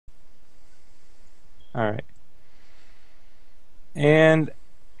All right. And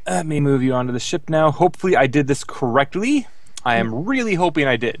let me move you onto the ship now. Hopefully I did this correctly. I am really hoping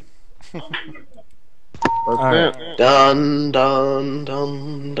I did. All right. Dun dun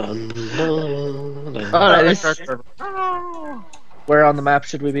dun dun dun. Dun. Where on the map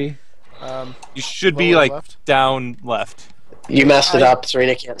should we be? You should be Lower like left. down left. You messed it up.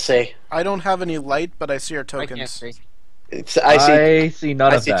 Serena can't see. I don't have any light, but I see our I can't tokens. see. I see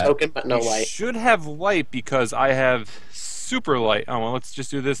none of see that. token, but no You light. should have light because I have super light. Oh, well, let's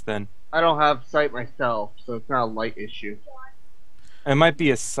just do this then. I don't have sight myself, so it's not a light issue. It might be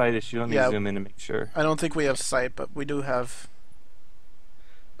a sight issue. Let me Yeah. zoom in to make sure. I don't think we have sight, but we do have.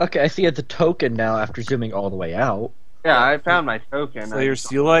 Okay, I see the token now after zooming all the way out. Yeah, I found my token. Slayer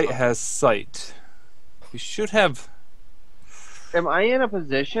Sea Light has sight. We should have... Am I in a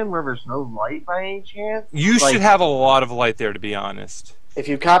position where there's no light by any chance? You Like- should have a lot of light there, to be honest. If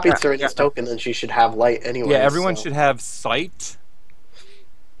you copied Yeah, Serena's token, then she should have light anyway. Yeah, everyone so. should have sight.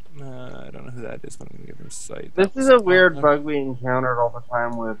 I don't know who that is, but I'm going to give them sight. This is a weird bug we encountered all the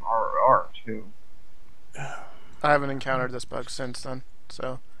time with RR, too. I haven't encountered this bug since then,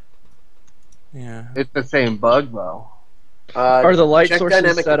 so. Yeah. It's the same bug, though. Are the light check sources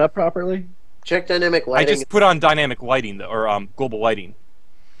dynamic- set up properly? Check dynamic I lighting. just put on dynamic lighting, though, or global lighting.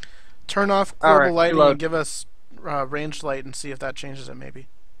 Turn off All global right, lighting reload. and give us ranged light and see if that changes it, maybe.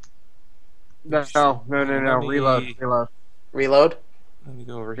 No. Let me- Reload. Reload. Let me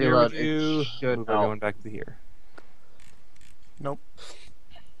go over here Reload. with you. It should We're help. going back to here. Nope.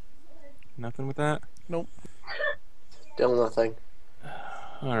 Nothing with that? Still nothing.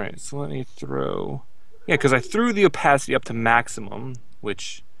 Alright, so let me throw... Yeah, because I threw the opacity up to maximum,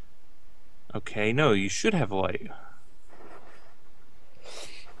 which... Okay, no, you should have light.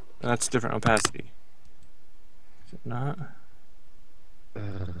 That's different opacity. Is it not?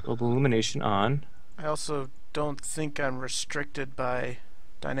 Global illumination on. I also don't think I'm restricted by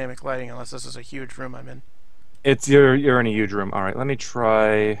dynamic lighting unless this is a huge room I'm in. You're in a huge room. Alright, let me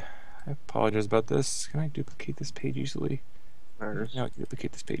try... I apologize about this. Can I duplicate this page easily? No, I can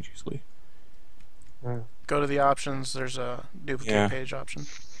duplicate this page easily. Go to the options, there's a duplicate Yeah. page option.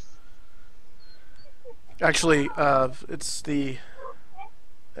 Actually, it's the...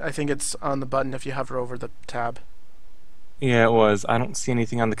 I think it's on the button if you hover over the tab. Yeah, it was. I don't see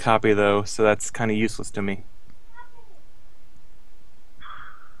anything on the copy, though, so that's kind of useless to me.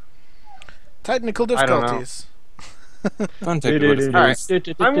 Technical I don't know. difficulties. Fun technical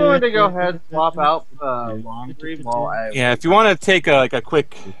difficulties. I'm going to go ahead and swap out the laundry while I... Yeah, if you want to take a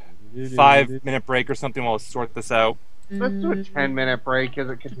quick 5-minute break or something while I sort this out. Let's do a 10-minute break, because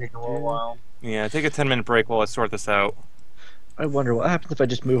it could take a little while. Yeah, take a 10-minute break while I sort this out. I wonder what happens if I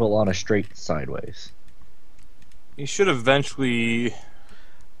just move Alana straight sideways. You should eventually...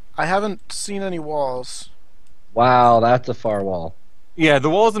 I haven't seen any walls. Wow, that's a far wall. Yeah, the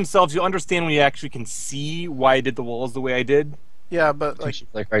walls themselves, you'll understand when you actually can see why I did the walls the way I did. Yeah, but Like, like she's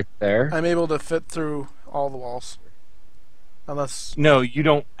like right there. I'm able to fit through all the walls. Unless... No, you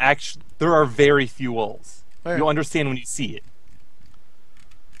don't actually... There are very few walls. There. You'll understand when you see it.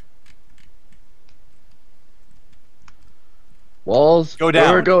 Walls? Go Where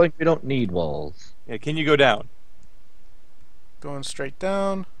down. we're going, we don't need walls. Yeah, can you go down? Going straight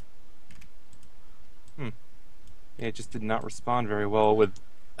down. Yeah, it just did not respond very well with...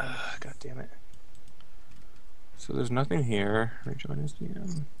 God damn it. So there's nothing here. Rejoin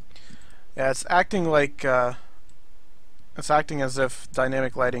SDM. Yeah, it's acting like... it's acting as if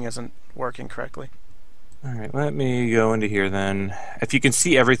dynamic lighting isn't working correctly. Alright, let me go into here then. If you can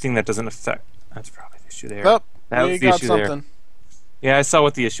see everything that doesn't affect... That's probably the issue there. Oh, That we was the got issue there. something. Yeah, I saw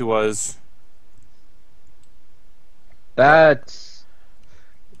what the issue was. That's...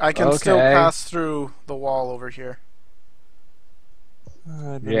 I can still Okay. pass through the wall over here.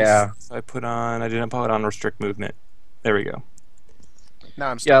 Yeah. I didn't put on restrict movement. There we go. Now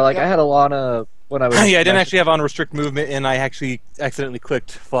I'm stuck. Yeah, like I had Alana when I was... Yeah, I didn't actually have on restrict movement, and I actually accidentally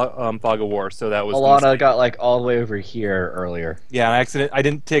clicked Fog of War, so that was... the Alana mistake. got like all the way over here earlier. Yeah, I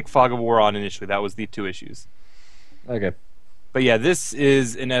didn't take Fog of War on initially. That was the two issues. Okay. But yeah, this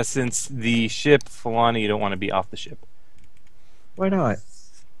is, in essence, the ship. Falana, you don't want to be off the ship. Why not?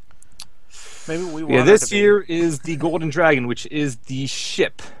 Maybe we Yeah, want this her to be. here is the Golden Dragon, which is the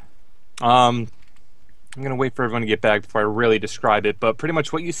ship. I'm going to wait for everyone to get back before I really describe it, but pretty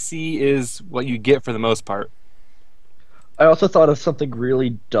much what you see is what you get for the most part. I also thought of something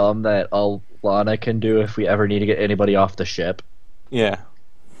really dumb that Alana can do if we ever need to get anybody off the ship. Yeah.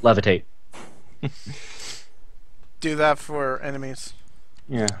 Levitate. Do that for enemies.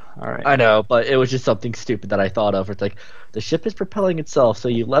 Yeah. All right. I know, but it was just something stupid that I thought of. It's like the ship is propelling itself, so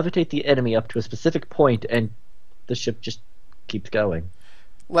you levitate the enemy up to a specific point, and the ship just keeps going.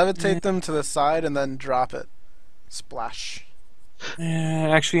 Levitate them to the side and then drop it. Splash.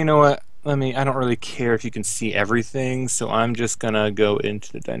 Actually, you know what? I don't really care if you can see everything, so I'm just gonna go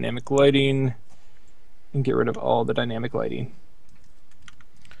into the dynamic lighting and get rid of all the dynamic lighting.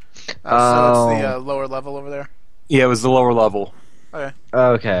 So it's the lower level over there? Yeah, it was the lower level. Okay.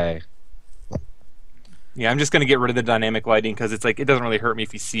 Okay. Yeah, I'm just gonna get rid of the dynamic lighting because it's like it doesn't really hurt me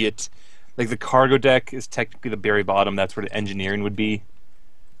if you see it. Like the cargo deck is technically the very bottom. That's where the engineering would be.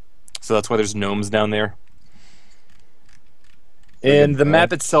 So that's why there's gnomes down there. And the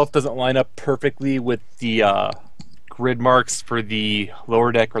map itself doesn't line up perfectly with the grid marks for the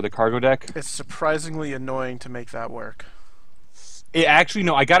lower deck or the cargo deck. It's surprisingly annoying to make that work.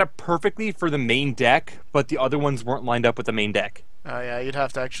 No, I got it perfectly for the main deck, but the other ones weren't lined up with the main deck. Yeah, you'd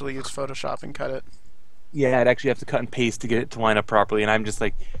have to actually use Photoshop and cut it. Yeah, I'd actually have to cut and paste to get it to line up properly, and I'm just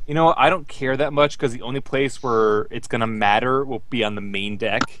like, you know what, I don't care that much because the only place where it's going to matter will be on the main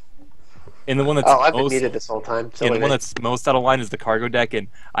deck. And the one that's I've been muted this whole time. So the one that's most out of line is the cargo deck, and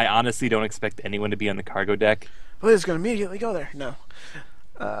I honestly don't expect anyone to be on the cargo deck. Well, he's going to immediately go there. No.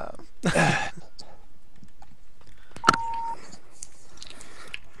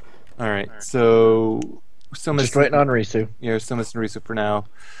 All right, so we're still Just waiting on Risu. Yeah, we're still missing Risuki for now.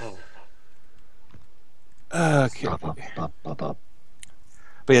 Okay.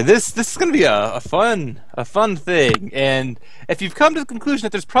 But yeah, this is going to be a fun thing, and if you've come to the conclusion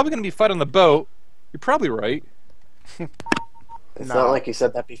that there's probably going to be a fight on the boat, you're probably right. It's not like you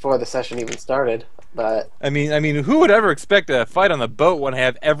said that before the session even started, but I mean, who would ever expect a fight on the boat when I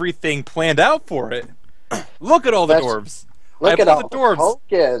have everything planned out for it? Look at all the dwarves. look at all the dwarves.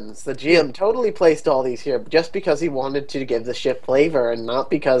 tokens. The GM totally placed all these here just because he wanted to give the ship flavor and not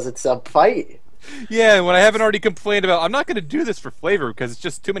because it's a fight. Yeah, when I haven't already complained about, I'm not going to do this for flavor because it's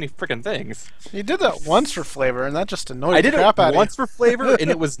just too many freaking things. You did that once for flavor, and that just annoyed I the did crap out it of once for flavor, and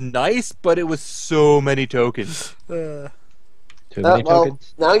it was nice, but it was so many tokens. Too many Well,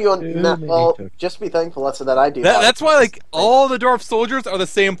 tokens. now you well, tokens. just be thankful that I do. That's why, like, all the dwarf soldiers are the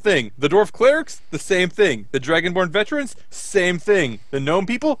same thing. The dwarf clerics, the same thing. The dragonborn veterans, same thing. The gnome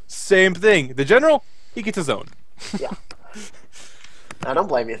people, same thing. The general, he gets his own. Yeah. I don't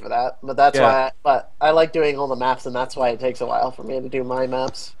blame you for that, but that's why. But I like doing all the maps, and that's why it takes a while for me to do my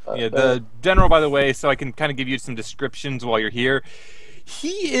maps. But, Yeah, the general, by the way, so I can kind of give you some descriptions while you're here.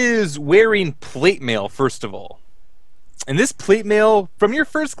 He is wearing plate mail, first of all. And this plate mail, from your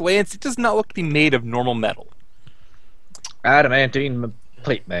first glance, it does not look to be made of normal metal. Adamantine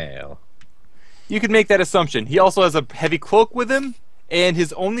plate mail. You could make that assumption. He also has a heavy cloak with him, and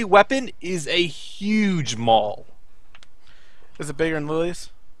his only weapon is a huge maul. Is it bigger than Lily's?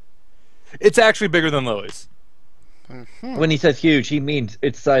 It's actually bigger than Lily's. When he says huge, he means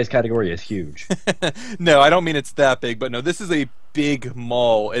its size category is huge. No, I don't mean it's that big, but no, this is a big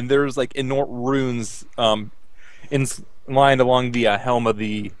maul, and there's like inort runes lined along the helm of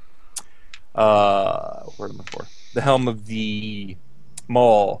the the helm of the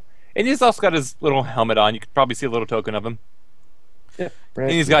maul, and he's also got his little helmet on. You could probably see a little token of him. Yeah,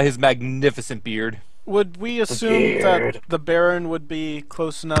 And he's got his magnificent beard. Would we assume that the Baron would be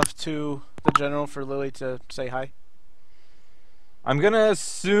close enough to the General for Lily to say hi? I'm gonna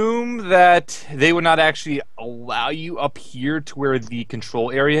assume that they would not actually allow you up here to where the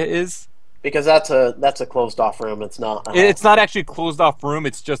control area is. because that's a closed off room. It's not. It's not actually a closed off room.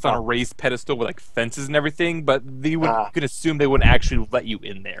 It's just on a raised pedestal with like fences and everything. But you could assume they wouldn't actually let you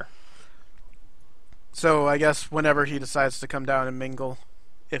in there. So I guess whenever he decides to come down and mingle,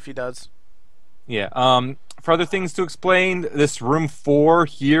 if he does. Yeah. For other things to explain, this room 4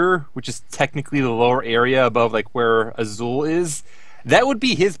 here, which is technically the lower area above like where Azul is, that would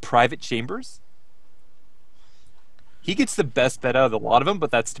be his private chambers. He gets the best bed out of a lot of them, but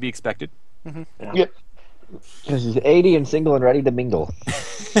that's to be expected. Mm-hmm. Yep. Because he's 80 and single and ready to mingle.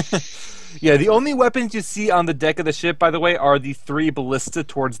 Yeah, the only weapons you see on the deck of the ship, by the way, are the 3 ballista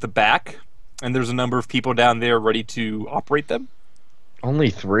towards the back, and there's a number of people down there ready to operate them.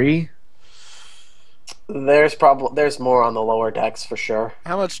 Only 3? There's more on the lower decks for sure.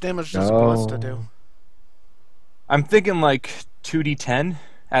 How much damage does Ballista do? I'm thinking like 2d10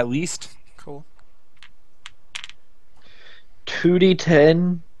 at least. Cool.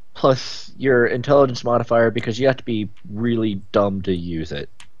 2d10 plus your intelligence modifier because you have to be really dumb to use it.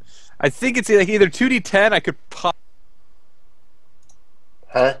 I think it's like either 2d10. I could pop.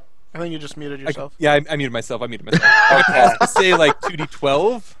 Huh? I think you just muted yourself. I muted myself. I could say like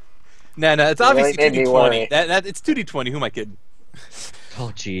 2d12. No, it's obviously Really made me 2d20. worry. It's 2d20. Who am I kidding?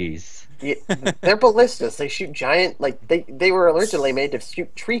 Oh, jeez. Yeah, they're ballistas. They shoot giant, like, they were originally made to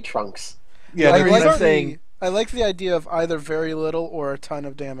shoot tree trunks. Yeah, I the reason reason I'm saying- I like the idea of either very little or a ton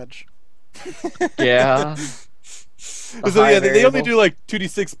of damage. Yeah. so yeah, they only do like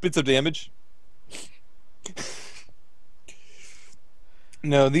 2d6 bits of damage.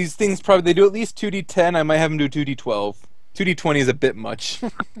 No, these things probably they do at least 2d10. I might have them do 2d12. 2d20 is a bit much.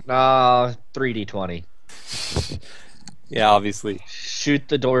 3d20. Yeah, obviously. Shoot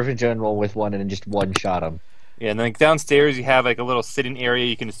the dwarven general with one and then just one-shot him. Yeah, and then like, downstairs you have like a little sitting area.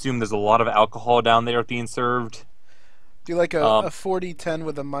 You can assume there's a lot of alcohol down there being served. Do like a 40-10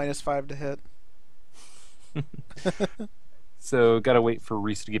 with a -5 to hit. So gotta wait for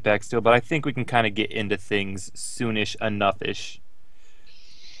Reese to get back still, but I think we can kind of get into things soonish enough-ish.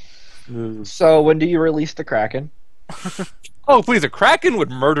 So when do you release the Kraken? Oh, please, a Kraken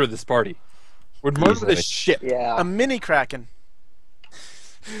would murder this party. Would murder Easily. this ship. Yeah. A mini Kraken.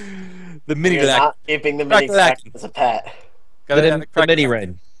 The mini You're that not keeping the mini Kraken. Kraken as a pet. The mini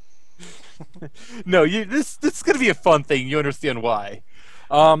Ren. No, this is gonna be a fun thing. You understand why.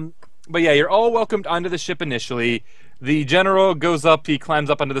 But yeah, you're all welcomed onto the ship initially. The general goes up, he climbs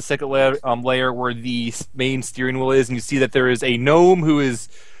up onto the second layer where the main steering wheel is, and you see that there is a gnome who is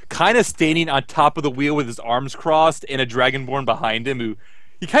kind of standing on top of the wheel with his arms crossed, and a Dragonborn behind him who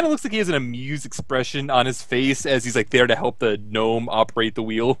he kind of looks like he has an amused expression on his face as he's like there to help the gnome operate the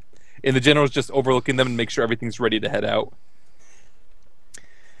wheel. And the general's just overlooking them and make sure everything's ready to head out.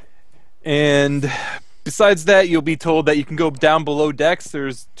 And besides that, you'll be told that you can go down below decks.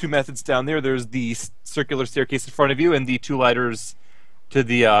 There's two methods down there. There's the circular staircase in front of you and the two ladders to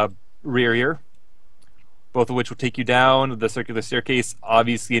the rear here, both of which will take you down. The circular staircase,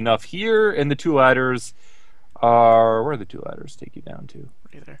 obviously enough here, and the two ladders are... Where are the two ladders take you down to?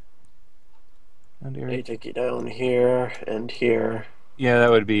 Either. Down here. They take you down here and here. Yeah, that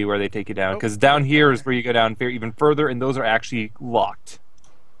would be where they take you down, because down here is where you go down even further, and those are actually locked.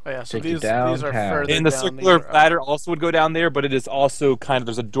 Oh yeah, so Take you these are downtown. further And the down. circular These are up. ladder also would go down there, but it is also kind of,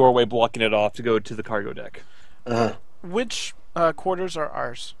 there's a doorway blocking it off to go to the cargo deck. Which quarters are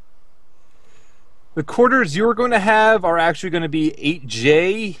ours? The quarters you're going to have are actually going to be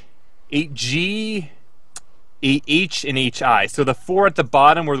 8J, 8G, 8H, and HI. So the four at the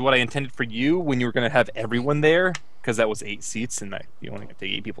bottom were what I intended for you when you were going to have everyone there, because that was 8 seats, and you only have to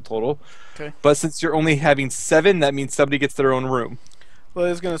take 8 people total. Okay. But since you're only having 7, that means somebody gets their own room.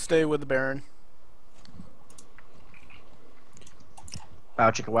 Lily's gonna stay with the Baron.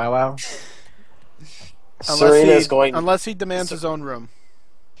 Wow, chicka wow wow. Serena's going. Unless he demands his own room.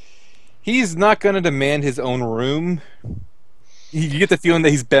 He's not going to demand his own room. You get the feeling that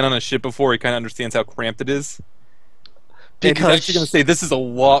he's been on a ship before. He kind of understands how cramped it is. And he's actually going to say this is a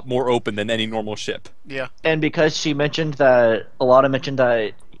lot more open than any normal ship. Yeah. And because she mentioned that, Alana mentioned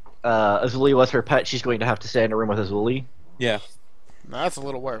that Azuli was her pet, she's going to have to stay in a room with Azuli. Yeah. That's a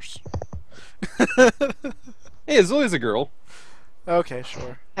little worse. Hey, Azuli's a girl. Okay,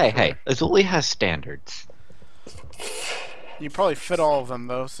 sure. Hey, Azuli has standards. You probably fit all of them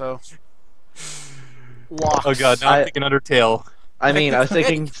though, so. Walks. Oh god, now I'm thinking Undertale. I mean, I was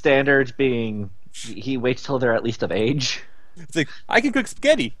thinking standards being he waits till they're at least of age. It's like, I can cook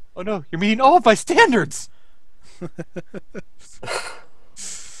spaghetti. Oh no, you're meeting all of my standards.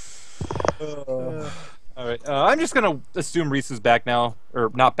 Alright, I'm just going to assume Reese is back now.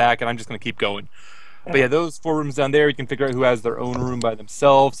 Or not back, and I'm just going to keep going. But yeah, those 4 rooms down there, you can figure out who has their own room by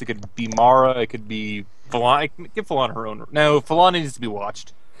themselves. It could be Mara, it could be Falana. Give Falana her own room. No, Falana needs to be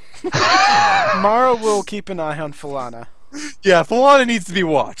watched. Mara will keep an eye on Falana. Yeah, Falana needs to be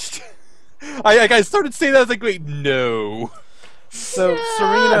watched. I started saying that, I was like, wait, no. So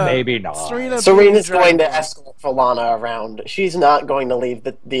Surina, Maybe not. Serena's Serena's going to Dragonborn. escort Falana around. She's not going to leave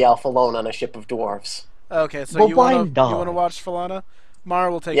the Elf alone on a ship of dwarves. Okay, so Well, you why want not? to watch Falana?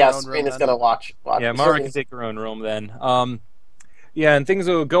 Mara will take Yeah, her own room. Serena's then. going to watch. Yeah, Mara can take her own room then. Yeah, and things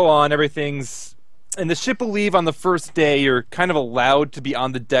will go on. Everything's... And the ship will leave on the first day. You're kind of allowed to be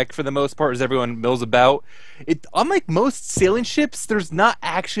on the deck for the most part as everyone mills about. Unlike most sailing ships, there's not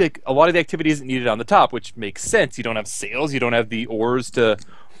actually... Like, a lot of the activity isn't needed on the top, which makes sense. You don't have sails, you don't have the oars to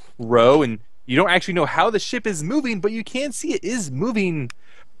row, and you don't actually know how the ship is moving, but you can see it is moving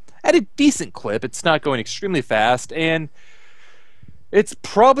at a decent clip. It's not going extremely fast, and it's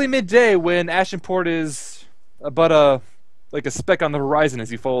probably midday when Ashenport is about a speck on the horizon as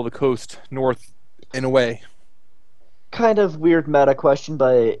you follow the coast north and away. Kind of weird meta question,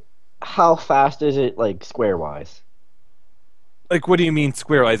 but how fast is it, like, square-wise? Like, what do you mean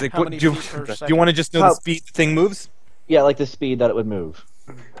square-wise? Like, How what many do feet per you second? want to just know the speed the thing moves? Yeah, like the speed that it would move.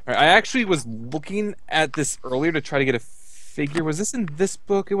 All right, I actually was looking at this earlier to try to get a figure. Was this in this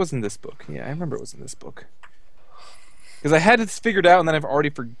book? It was in this book. Yeah, I remember it was in this book. Because I had this figured out and then I've already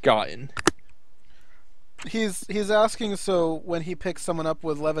forgotten. He's asking, so when he picks someone up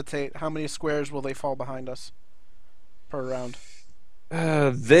with levitate, how many squares will they fall behind us per round?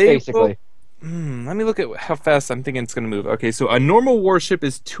 Basically. Let me look at how fast I'm thinking it's going to move. Okay, so a normal warship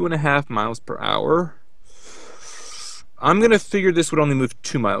is 2.5 miles per hour. I'm going to figure this would only move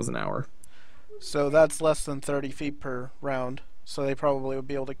 2 miles an hour. So that's less than 30 feet per round. So they probably would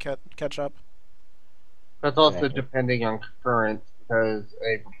be able to catch up. That's also depending on current, because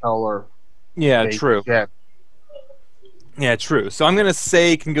a propeller. Yeah, true. Yeah, true. So I'm going to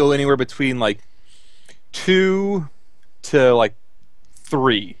say it can go anywhere between like 2 to like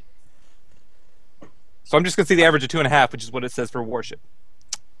 3. So I'm just going to say the average of 2.5, which is what it says for a warship.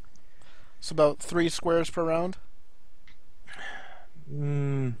 It's about 3 squares per round?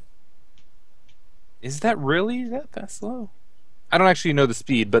 Is that really that slow? I don't actually know the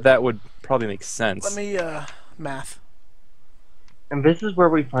speed, but that would probably make sense. Let me, math. And this is where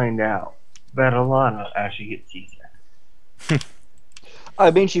we find out that Elana actually gets seasick.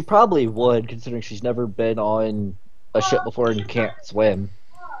 I mean, she probably would, considering she's never been on a ship before and can't swim.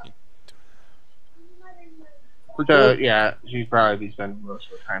 So, yeah, she'd probably be spending most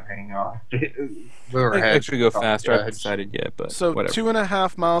of her time hanging off. I actually go faster. I haven't decided yet, but so whatever.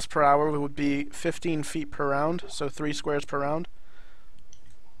 2.5 miles per hour would be 15 feet per round, so 3 squares per round.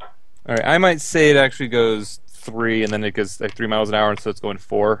 All right, I might say it actually goes 3, and then it goes like 3 miles an hour, and so it's going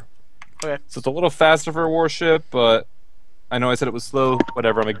 4. Okay. So it's a little faster for a warship, but I know I said it was slow.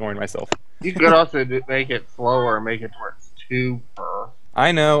 Whatever, I'm ignoring myself. You could also make it slower and make it where it's 2 per.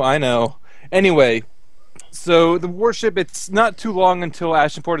 I know. Anyway, so the warship, it's not too long until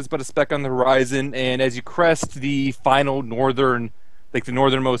Ashenport is but a speck on the horizon, and as you crest the final northern, like the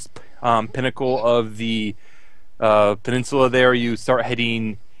northernmost pinnacle of the peninsula there, you start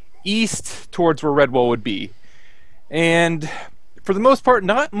heading east towards where Redwall would be. And for the most part,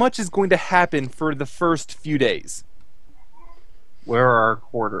 not much is going to happen for the first few days. Where are our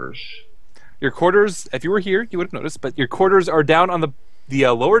quarters? Your quarters, if you were here, you would have noticed, but your quarters are down on the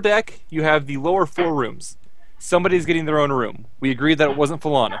lower deck. You have the lower 4 rooms. Somebody's getting their own room. We agreed that it wasn't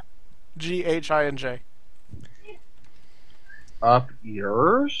Falana. G-H-I-N-J. Up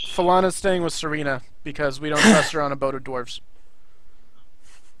yours? Falana's staying with Surina, because we don't trust her on a boat of dwarves.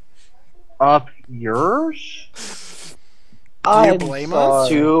 Up yours? Do you blame us?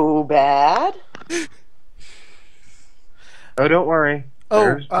 Too bad. Oh, don't worry. Oh,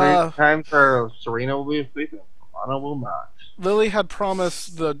 There's time for Surina will be asleep and Falana will not. Lily had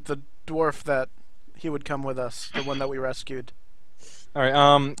promised the dwarf that he would come with us, the one that we rescued. All right.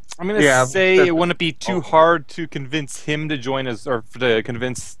 I'm gonna say it wouldn't be too hard to convince him to join us, or to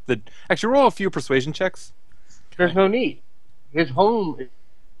convince the. Actually, roll a few persuasion checks. There's no need. His home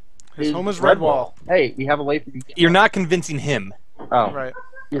is Redwall. Hey, we have a way for you. You're not convincing him. Oh, Right.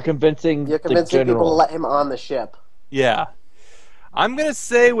 You're convincing the people to general. let him on the ship. Yeah. I'm going to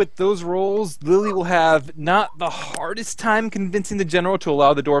say with those rolls, Lily will have not the hardest time convincing the general to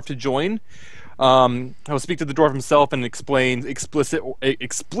allow the dwarf to join. He'll speak to the dwarf himself and explain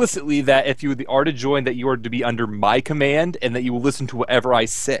explicitly that if you are to join, that you are to be under my command and that you will listen to whatever I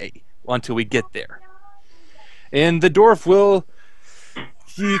say until we get there. And the dwarf will...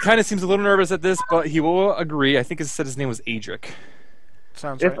 He kind of seems a little nervous at this, but he will agree. I think it said his name was Adric.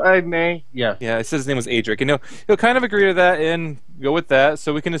 Sounds if right. I may, yes. Yeah, it says his name was Adric. And he'll kind of agree to that and go with that.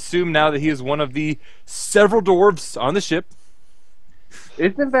 So we can assume now that he is one of the several dwarves on the ship.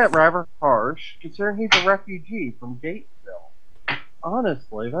 Isn't that rather harsh, considering he's a refugee from Gatesville?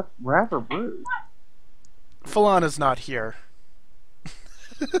 Honestly, that's rather rude. Falana's not here.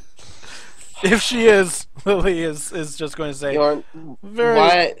 If she is, Lily is just going to say,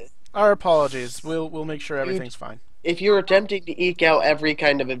 our apologies. We'll make sure everything's fine. If you're attempting to eke out every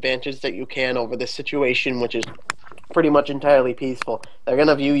kind of advantage that you can over this situation, which is pretty much entirely peaceful, they're going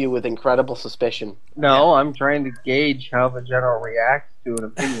to view you with incredible suspicion. No, I'm trying to gauge how the general reacts to an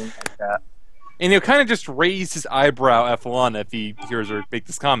opinion like that. And he'll kind of just raise his eyebrow at Falana if he hears her make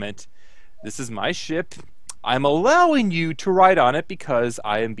this comment. This is my ship. I'm allowing you to ride on it because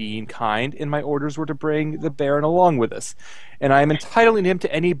I am being kind, and my orders were to bring the Baron along with us. And I am entitling him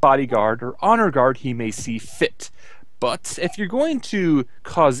to any bodyguard or honor guard he may see fit. But if you're going to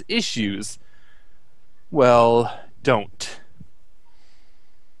cause issues, well, don't.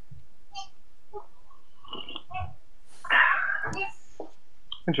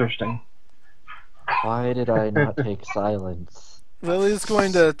 Interesting. Why did I not take silence? Lily's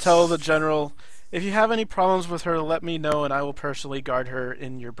going to tell the general, if you have any problems with her, let me know, and I will personally guard her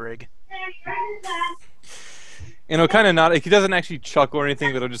in your brig. And he'll kind of nod. Like, he doesn't actually chuckle or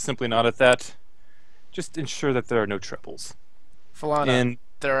anything, but he'll just simply nod at that. Just ensure that there are no troubles. Falana, And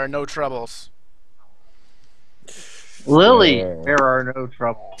there are no troubles. Lily, Yeah. there are no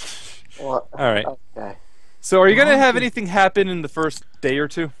troubles. Well, all right. okay. So, are you gonna have anything happen in the first day or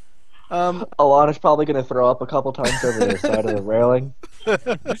two? Alana's probably gonna throw up a couple times over the side of the railing.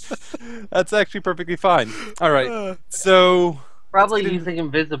 That's actually perfectly fine. All right. So, Probably Let's get using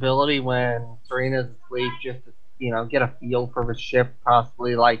invisibility when Serina's asleep, just to get a feel for the ship.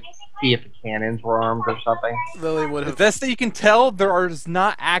 Possibly like see if the cannons were armed or something. Lily would the have. best that you can tell, there is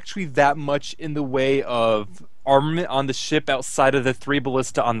not actually that much in the way of armament on the ship outside of the 3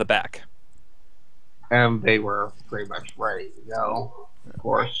 ballista on the back. And they were pretty much ready to go, of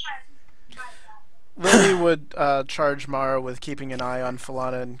course. Lily would charge Mara with keeping an eye on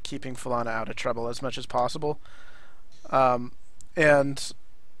Falana and keeping Falana out of trouble as much as possible. And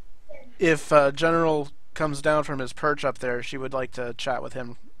if General comes down from his perch up there, she would like to chat with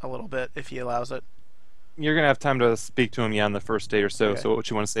him a little bit if he allows it. You're gonna have time to speak to him, on the first day or so. Okay. So, what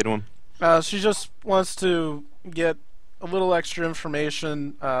you want to say to him? She just wants to get a little extra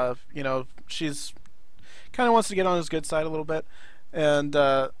information. She's kind of wants to get on his good side a little bit and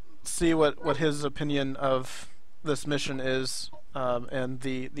see what his opinion of this mission is, and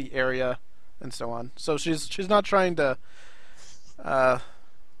the area and so on. So she's not trying to.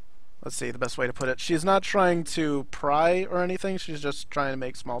 Let's see the best way to put it. She's not trying to pry or anything. She's just trying to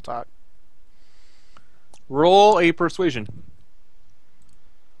make small talk. Roll a persuasion.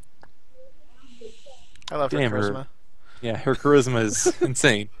 I love her Damn, charisma. Yeah, her charisma is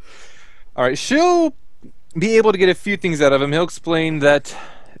insane. All right, she'll be able to get a few things out of him. He'll explain that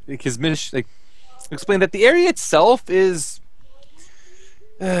his mission, explain that the area itself is.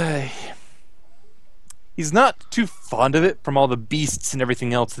 He's not too fond of it from all the beasts and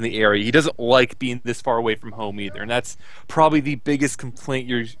everything else in the area. He doesn't like being this far away from home either, and that's probably the biggest complaint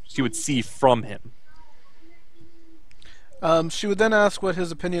you would see from him. She would then ask what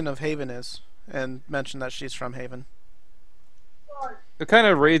his opinion of Haven is, and mention that she's from Haven. He'll kind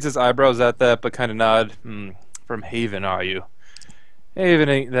of raise his eyebrows at that, but kind of nod. From Haven, are you? Haven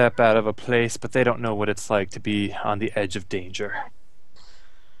ain't that bad of a place, but they don't know what it's like to be on the edge of danger.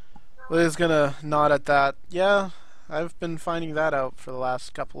 Lily's gonna nod at that. Yeah, I've been finding that out for the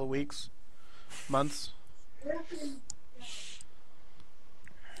last couple of weeks, months.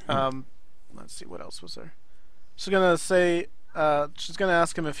 Let's see, what else was there? She's gonna say, she's gonna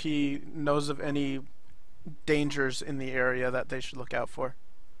ask him if he knows of any dangers in the area that they should look out for.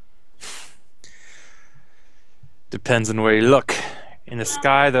 Depends on where you look. In the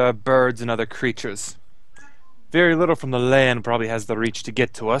sky, there are birds and other creatures. Very little from the land probably has the reach to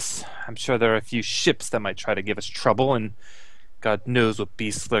get to us. I'm sure there are a few ships that might try to give us trouble, and God knows what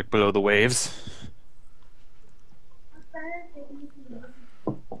beasts lurk below the waves.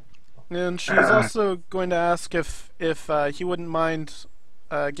 And she's also going to ask if he wouldn't mind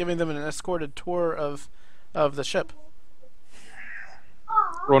giving them an escorted tour of the ship.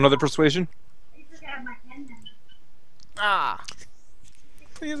 Roll another persuasion. Ah.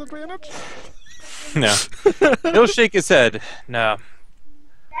 Please advantage. No. He'll shake his head. No.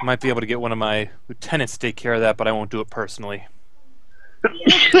 Might be able to get one of my lieutenants to take care of that, but I won't do it personally.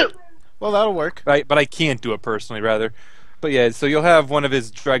 Well, that'll work. Right, but I can't do it personally, rather. But yeah, so you'll have one of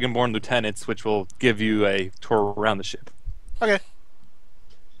his Dragonborn lieutenants, which will give you a tour around the ship. Okay.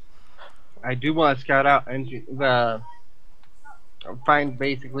 I do want to scout out find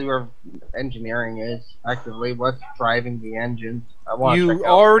basically where engineering is actively. What's driving the engines? I want to You check out.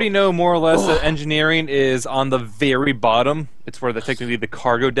 already know more or less that engineering is on the very bottom. It's where technically the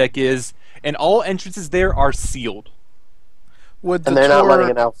cargo deck is, and all entrances there are sealed. Would the And they're not letting tour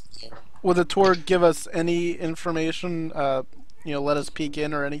it out. would the tour give us any information? Let us peek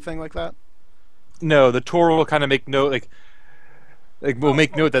in or anything like that? No, the tour will kind of make note, we'll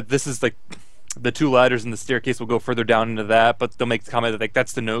make note that this is the 2 ladders and the staircase will go further down into that, but they'll make the comment that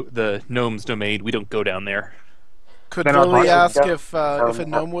that's the gnome's domain. We don't go down there. Could Then I'll Lily talk to ask the if a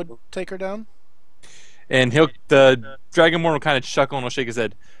gnome would take her down? And the Dragonborn will kind of chuckle and will shake his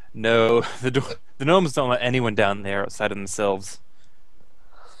head. No, the gnomes don't let anyone down there outside of themselves.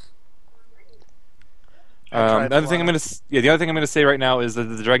 The other thing I'm gonna say right now is that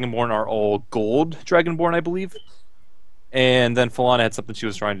the Dragonborn are all gold Dragonborn, I believe. And then Falana had something she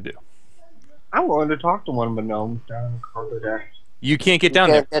was trying to do. I'm willing to talk to one of the gnomes down in the cargo deck. You can't get You down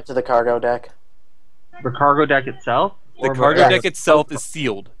can't there. get to the cargo deck. The cargo deck itself? The Or cargo Yeah. deck itself is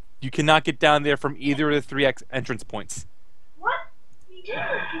sealed. You cannot get down there from either of the 3 entrance points.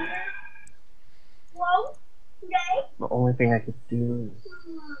 The only thing I could do is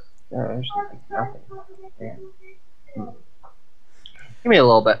There's nothing. Damn. Give me a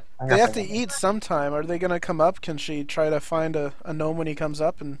little bit. They have to eat sometime. Are they going to come up? Can she try to find a gnome when he comes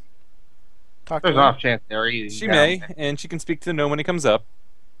up and talk There's to him? an off chance they're eating. She may, and she can speak to the gnome when he comes up.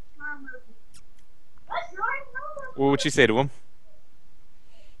 What would she say to him?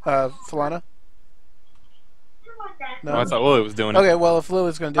 Falana? No. Oh, I thought Lily was doing it. Okay, well, if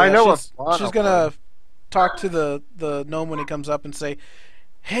Lily's going to do I that, know she's what Falana going to talk to the gnome when he comes up and say,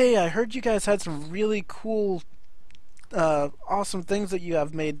 "Hey, I heard you guys had some really cool, awesome things that you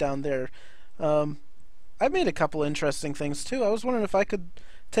have made down there. I've made a couple interesting things, too. I was wondering if I could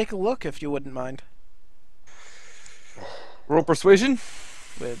take a look, if you wouldn't mind." Roll persuasion.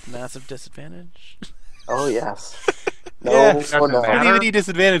 With massive disadvantage. Oh yes. No, Yeah. oh, Doesn't no. matter. I don't even need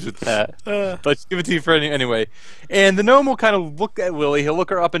disadvantage with that. Let's give it to you for anyway. And the gnome will kind of look at Lily. He'll look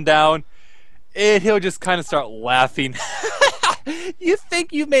her up and down, and he'll just kind of start laughing. You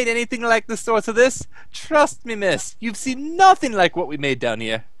think you've made anything like the source of this? Trust me, miss. You've seen nothing like what we made down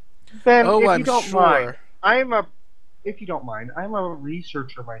here. Then, Oh, if I'm you don't sure. mind, if you don't mind, I'm a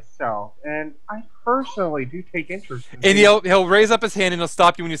researcher myself, and I personally do take interest in And he'll raise up his hand and he'll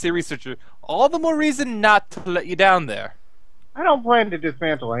stop you when you say researcher. All the more reason not to let you down there. I don't plan to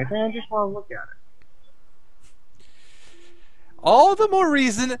dismantle anything, I just want to look at it. All the more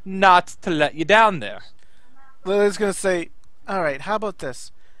reason not to let you down there. Lily's going to say, "Alright, how about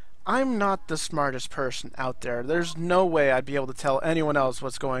this? I'm not the smartest person out there. There's no way I'd be able to tell anyone else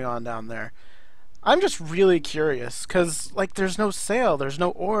what's going on down there. I'm just really curious, because, like, there's no sail, there's no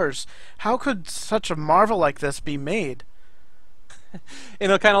oars. How could such a marvel like this be made?" And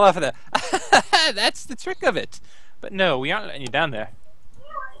he'll kind of laugh at that. That's the trick of it. But no, we aren't letting you down there.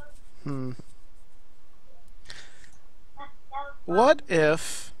 What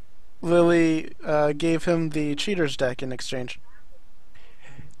if Lily gave him the cheater's deck in exchange?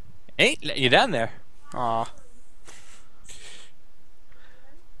 Ain't letting you down there. Aw.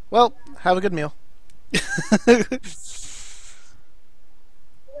 Well, have a good meal.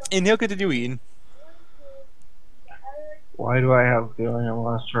 And he'll continue eating. Why do I have a feeling I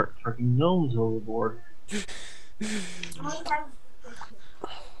want to start trucking gnomes overboard?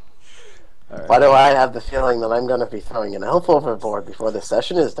 Why do I have the feeling that I'm going to be throwing an elf overboard before the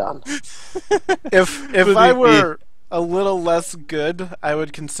session is done? If I were a little less good, I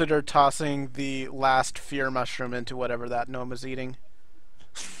would consider tossing the last fear mushroom into whatever that gnome is eating.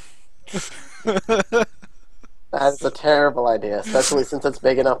 That is a terrible idea, especially since it's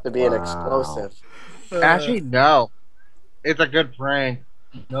big enough to be an Wow. explosive. Actually, no. It's a good prank.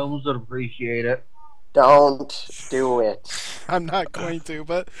 Gnomes would appreciate it. Don't do it. I'm not going to,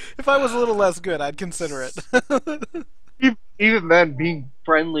 but if I was a little less good, I'd consider it. Even then, being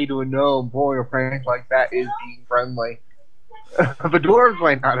friendly to a gnome, pulling a prank like that is being friendly. The dwarves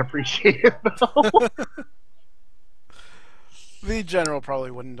might not appreciate it, though. The general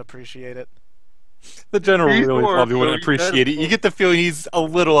probably wouldn't appreciate it. The general He's really more probably wouldn't so he's appreciate it. You get the feeling he's a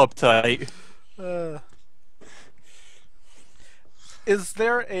little uptight. Is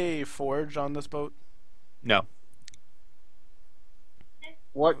there a forge on this boat? No.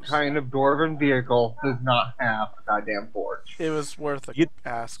 What kind of dwarven vehicle does not have a goddamn forge? It was worth a You-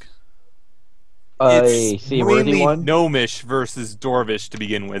 ask. A It's seaworthy mainly one? gnomish versus dwarvish to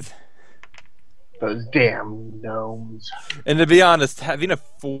begin with. Those damn gnomes. And to be honest, having a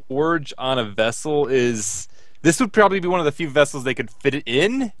forge on a vessel is... This would probably be one of the few vessels they could fit it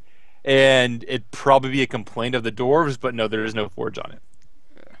in, and it'd probably be a complaint of the dwarves, but no, there is no forge on it.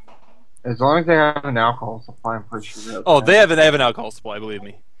 As long as they have an alcohol supply, I'm pretty sure. they're Oh, okay. they have an alcohol supply, believe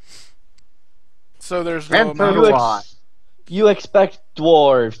me. So there's no And so amount do of... I. You expect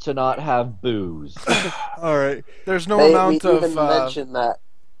dwarves to not have booze. All right. There's no we amount of... even mentioned that.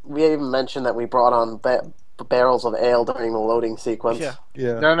 We even mentioned that we brought on barrels of ale during the loading sequence. yeah.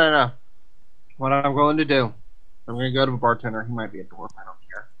 Yeah. No. What I'm going to do, I'm going to go to a bartender. He might be a dwarf. I don't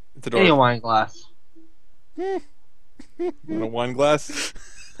care. It's a Give me a dwarf. wine glass. Want a wine glass?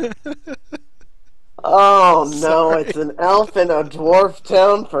 Oh no, it's an elf in a dwarf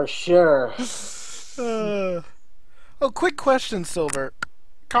town for sure. Oh, quick question, Silver.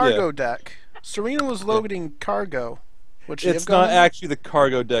 Cargo deck. Serena was loading cargo. Would she It's have gone not in? actually the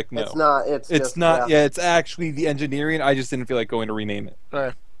cargo deck, no. It's not. It's It's just, not, Yeah. yeah, it's actually the engineering. I just didn't feel like going to rename it.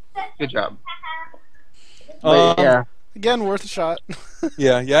 Right. Good job. But yeah. Again, worth a shot.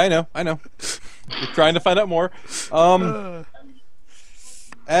 Yeah, I know. We're trying to find out more.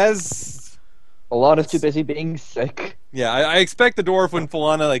 As Alana's too busy being sick. yeah, I expect the dwarf when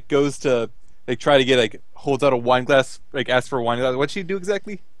Falana like goes to like try to get like holds out a wine glass, like asks for a wine glass. What'd she do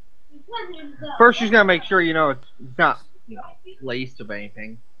exactly? First, she's going to make sure, it's not, laced of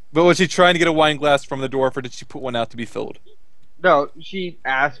anything. But was she trying to get a wine glass from the dwarf, or did she put one out to be filled? No, she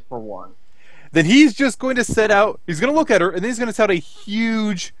asked for one. Then he's just going to set out. He's going to look at her, and then he's going to set out a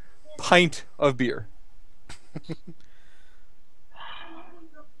huge pint of beer.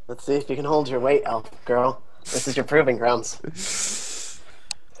 Let's see if you can hold your weight, elf girl. This is your proving grounds.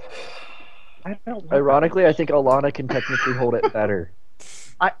 I don't. Want Ironically, I think Alana can technically hold it better.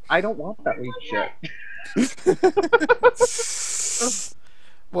 I don't want that weak shit.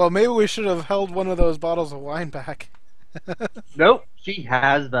 Well, maybe we should have held one of those bottles of wine back. Nope, she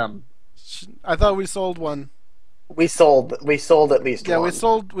has them. I thought we sold one. We sold at least Yeah, one.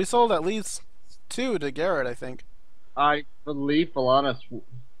 we sold at least 2 to Garrett, I think. I believe Falana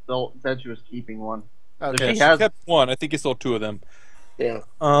said she was keeping one. Okay. She She has. kept one. I think he sold 2 of them. Yeah.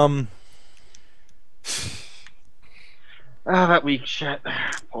 That weak shit.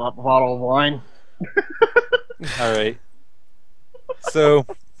 Pull up a bottle of wine. All right. So,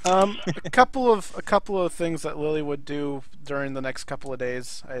 A couple of things that Lily would do during the next couple of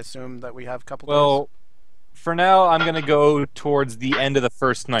days. I assume that we have a couple. well, for now, I'm going to go towards the end of the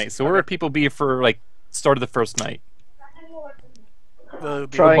first night. So where would people be for, like, start of the first night? days. Lily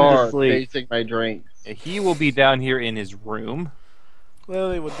would be, Trying to Bar, sleep. facing my drinks. He will be down here in his room.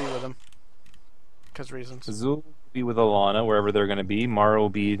 Lily would be with him, because reasons. Azul will be with Alana, wherever they're going to be. Mara will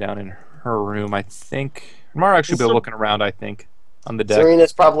be down in her room, I think. Mara actually will be looking around, I think, on the deck.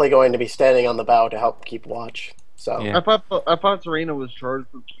 Serena's probably going to be standing on the bow to help keep watch. So Yeah. I thought Surina was charged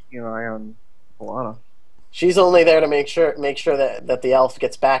with keeping an eye on Falana. she's only there to make sure that the elf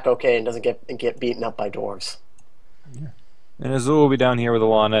gets back okay and doesn't get beaten up by dwarves. And Azul will be down here with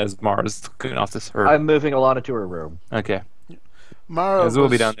Alana as Mara's cooking off this herb. I'm moving Alana to her room. Okay. Mara Azul will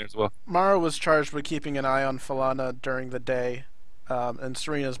be was- down there as well. Mara was charged with keeping an eye on Falana during the day, and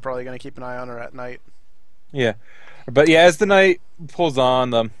Serena's probably going to keep an eye on her at night. Yeah. But yeah, as the night pulls on,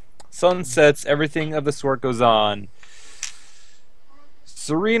 the sun sets, everything of the sort goes on.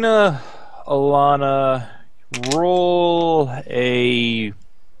 Surina, Alana, roll a...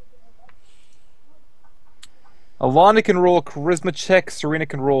 Alana can roll a charisma check, Surina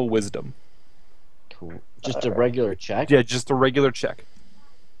can roll wisdom. Cool. Just a regular check? Yeah, just a regular check.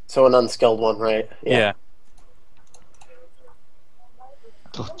 So an unskilled one, right? Yeah.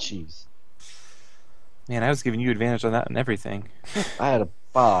 Oh, jeez. Man, I was giving you advantage on that and everything. I had a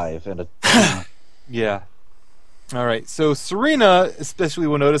 5 and a... Yeah. All right. So Surina especially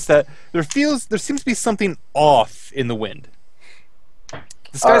will notice that there seems to be something off in the wind.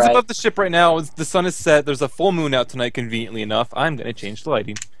 The sky's All right. above the ship right now. The sun is set. There's a full moon out tonight, conveniently enough. I'm going to change the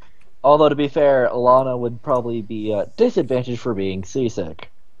lighting. Although, to be fair, Alana would probably be disadvantaged for being seasick.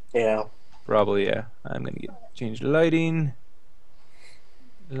 Yeah. Probably, yeah. I'm going to change the lighting.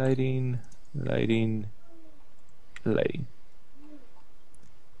 Lighting.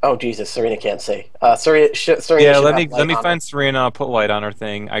 Oh Jesus, Serena can't see. Serena Yeah, should let have light me on find Serena. I'll put light on her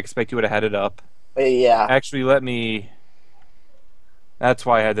thing. I expect you would have had it up. her. Yeah. Actually, let me... That's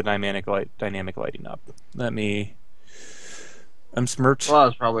why I had the dynamic lighting up. Let me... I'm smirched.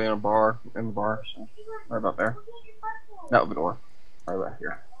 Falana's probably in the bar, so right about there. Not the door. Right about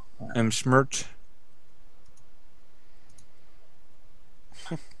here. I'm smirched.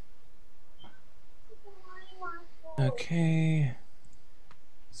 Okay.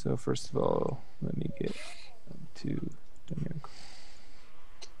 So first of all, let me get to dynamic.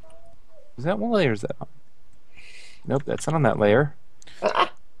 Is that one layer? Or is that on? Nope, that's not on that layer.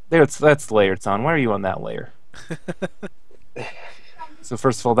 There, that's the layer it's on. Why are you on that layer? So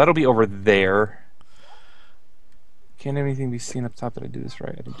first of all, that'll be over there. Can't anything be seen up top? Did I do this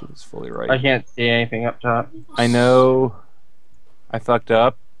right? I didn't do this fully right. I can't see anything up top. I know I fucked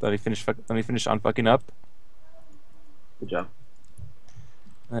up. Let me finish on fucking up. Good job.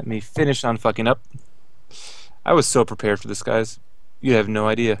 Let me finish on fucking up. I was so prepared for this, guys. You have no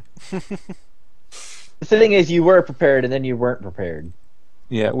idea. The thing is, you were prepared and then you weren't prepared.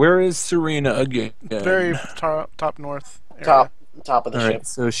 Yeah, where is Serena again? Very top north area. Top of the All ship. right,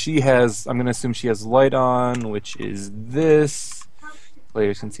 so she has, I'm going to assume she has light on, which is this.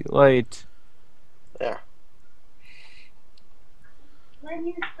 Players can see light. There.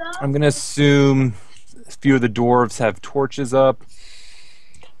 I'm going to assume a few of the dwarves have torches up.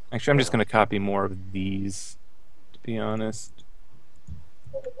 Actually, I'm just going to copy more of these, to be honest.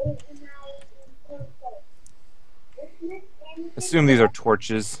 Assume these are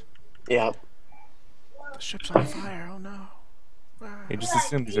torches. Yeah. The ship's on fire. Oh no. Okay, just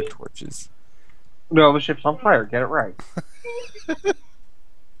assume these are torches. No, the ship's on fire. Get it right.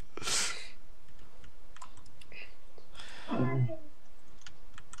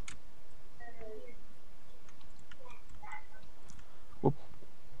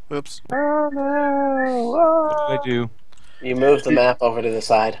 Oops. Oh no! What did I do? You moved the map over to the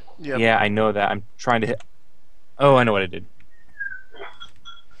side. Yep. Yeah, I know that. I'm trying to hit. Oh, I know what I did.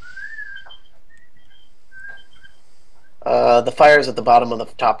 The fires at the bottom of the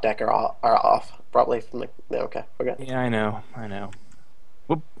top deck are off. Probably from the. Yeah, okay, we're good. Yeah, I know.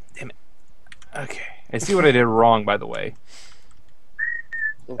 Whoop! Damn it. Okay, I see what I did wrong, by the way.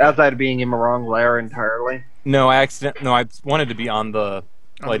 Outside of being in the wrong layer entirely. No, I wanted to be on the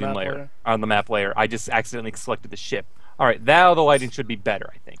On the lighting map layer, layer. on the map layer. I just accidentally selected the ship. All right, now the lighting should be better,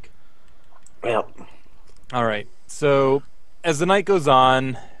 I think. Yep. All right. So as the night goes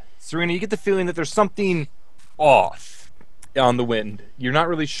on, Surina, you get the feeling that there's something off on the wind. You're not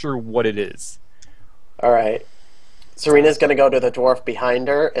really sure what it is. All right. Serena's gonna go to the dwarf behind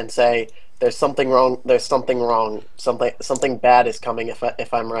her and say, "There's something wrong. There's something wrong. Something bad is coming.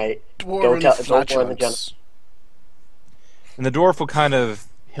 If I'm right." Dwarven Go warn the flatulence. And the dwarf will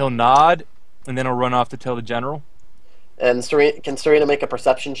he'll nod, and then he'll run off to tell the general. And can Serena make a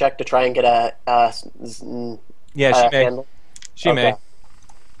perception check to try and get a Yeah, she may. handle? She may.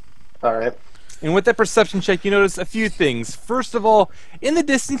 All right. And with that perception check, you notice a few things. First of all, in the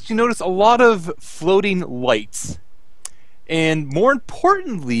distance, you notice a lot of floating lights. And more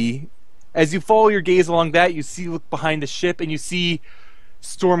importantly, as you follow your gaze along that, look behind the ship, and you see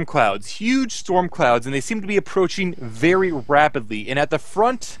storm clouds, huge storm clouds, and they seem to be approaching very rapidly. And at the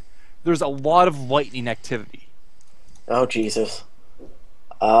front, there's a lot of lightning activity. Oh Jesus.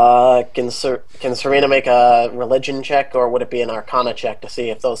 Can Serena make a religion check, or would it be an Arcana check to see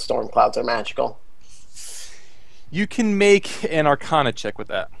if those storm clouds are magical? You can make an Arcana check with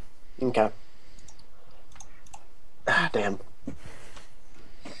that. Okay. Ah, damn.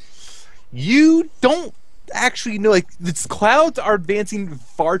 You don't actually know, like, the clouds are advancing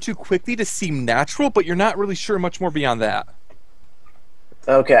far too quickly to seem natural, but you're not really sure much more beyond that.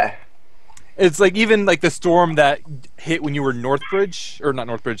 Okay. It's like even like the storm that hit when you were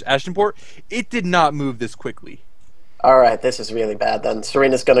Ashtonport, it did not move this quickly. All right, this is really bad then.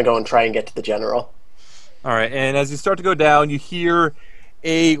 Serena's going to go and try and get to the general. All right, and as you start to go down, you hear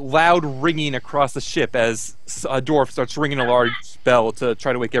a loud ringing across the ship as a dwarf starts ringing a large bell to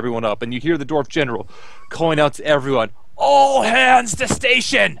try to wake everyone up, and you hear the dwarf general calling out to everyone, "All hands to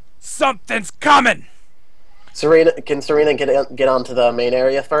station! Something's coming!" Can Serena get onto the main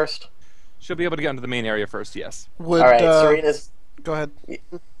area first? She'll be able to get into the main area first, yes. Would, All right, Serena's. Go ahead.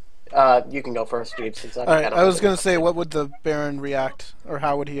 You can go first, Jeeves. Since All right, I was going to say, what would the Baron react, or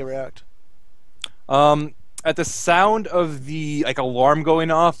how would he react? At the sound of the alarm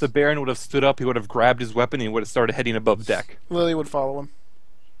going off, the Baron would have stood up, he would have grabbed his weapon, and he would have started heading above deck. Lily would follow him.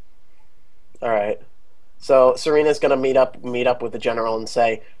 All right. So Serena's gonna meet up with the general and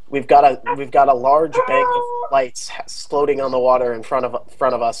say, "We've got a large bank of lights floating on the water in front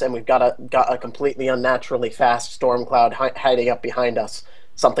of us, and we've got a completely unnaturally fast storm cloud hiding up behind us.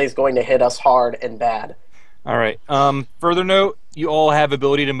 Something's going to hit us hard and bad." All right. Further note, you all have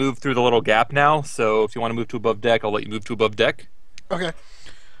ability to move through the little gap now, so if you want to move to above deck, I'll let you move to above deck. Okay.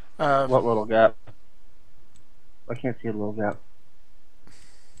 What little gap? I can't see a little gap.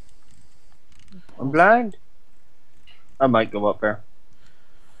 I'm blind. I might go up there.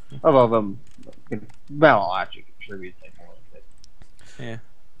 Above them. Well, I'll actually contribute to a little bit. Yeah.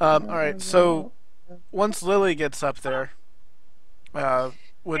 All right. So once Lily gets up there,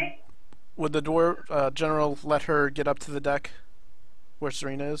 would the dwarf general let her get up to the deck where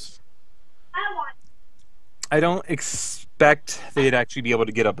Serena is? I don't expect they'd actually be able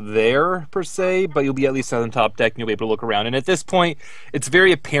to get up there, per se, but you'll be at least on the top deck and you'll be able to look around. And at this point, it's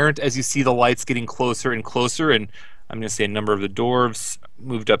very apparent as you see the lights getting closer and closer, and I'm going to say a number of the dwarves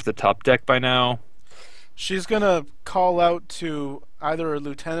moved up to the top deck by now. She's going to call out to either a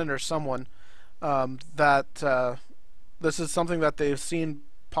lieutenant or someone that this is something that they've seen,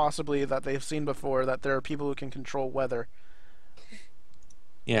 possibly that they've seen before, that there are people who can control weather.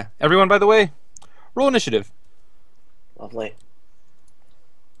 Yeah. Everyone, by the way, roll initiative. Lovely.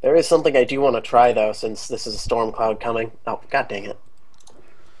 There is something I do want to try, though, since this is a storm cloud coming. Oh, god dang it.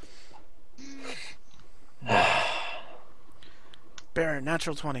 Baron,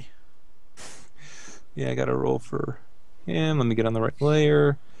 natural 20. Yeah, I got to roll for him. Let me get on the right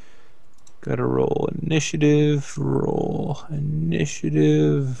layer. Got to roll initiative. Roll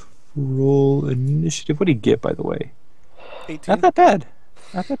initiative. Roll initiative. What do you get, by the way? 18. Not that bad.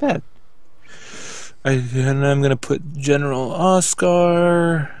 Not that bad. And I'm going to put General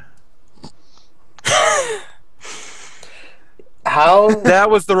Oscar. How? That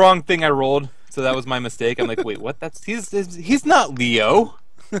was the wrong thing I rolled, so that was my mistake. I'm like, wait, what? He's not Leo.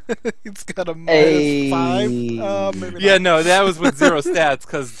 It's got a Hey. -5. Maybe Yeah, not. no, that was with 0 stats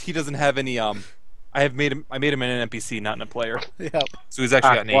because he doesn't have any. I made him an NPC, not in a player. Yeah. So he's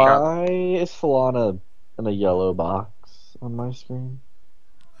actually got an 8. Why is Falana in a yellow box on my screen?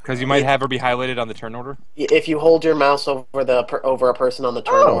 Because you might have her be highlighted on the turn order. If you hold your mouse over a person on the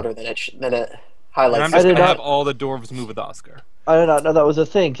turn Oh. order, then it And highlights. I'm it. just did gonna not- have all the dwarves move with Oscar. I did not know that was a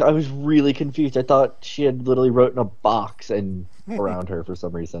thing. I was really confused. I thought she had literally written a box and around her for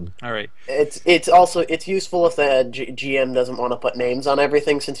some reason. All right. It's also useful if the GM doesn't want to put names on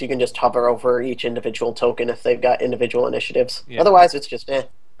everything, since you can just hover over each individual token if they've got individual initiatives. Yeah. Otherwise, it's just eh.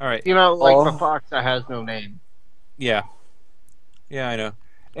 All right. You know, like Oh. the fox that has no name. Yeah. Yeah, I know.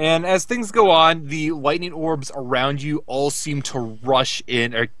 And as things go on, the lightning orbs around you all seem to rush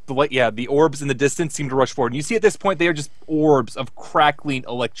in. The orbs in the distance seem to rush forward. And you see at this point they are just orbs of crackling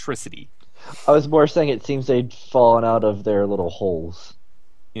electricity. I was more saying it seems they'd fallen out of their little holes.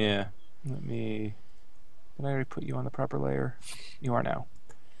 Yeah. Let me... Did I already put you on the proper layer? You are now.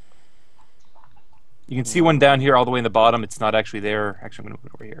 You can see one down here all the way in the bottom. It's not actually there. Actually, I'm going to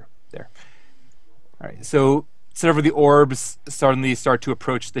move it over here. There. All right. So several of the orbs suddenly start to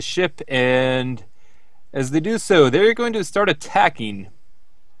approach the ship, and as they do so, they're going to start attacking.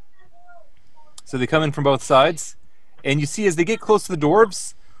 So they come in from both sides, and you see as they get close to the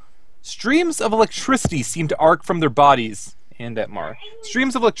dwarves, streams of electricity seem to arc from their bodies, and at Mar.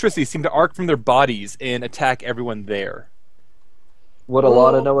 Streams of electricity seem to arc from their bodies and attack everyone there. Would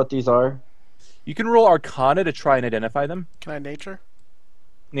Alana know what these are? You can roll Arcana to try and identify them. Can I nature?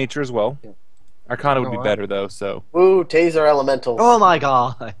 Nature as well. Arcana would be better, though, so... Woo, taser elementals. Oh my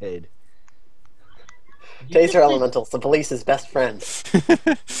god! Taser elementals, the police's best friend.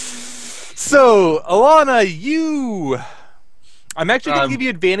 So, Elana, you... I'm actually going to give you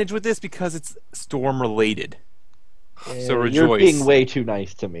advantage with this because it's storm-related. So rejoice. You're being way too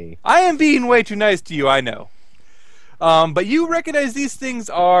nice to me. I am being way too nice to you, I know. But you recognize these things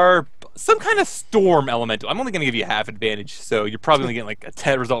are some kind of storm elemental. I'm only going to give you half advantage, so you're probably going to get like a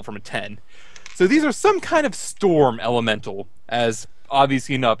 10 result from a 10. So these are some kind of storm elemental, as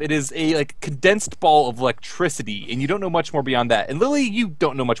obviously enough. It is a like condensed ball of electricity, and you don't know much more beyond that. And Lily, you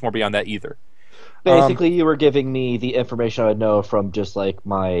don't know much more beyond that either. Basically, you were giving me the information I would know from just like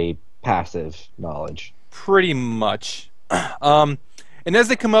my passive knowledge. Pretty much. And as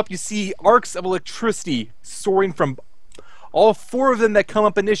they come up, you see arcs of electricity soaring from all 4 of them that come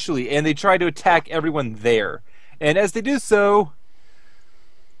up initially, and they try to attack everyone there. And as they do so,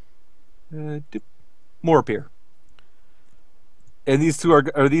 more appear. And these 4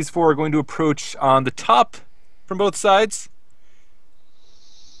 are going to approach on the top from both sides.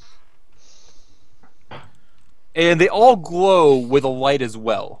 And they all glow with a light as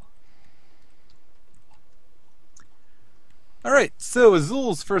well. Alright, so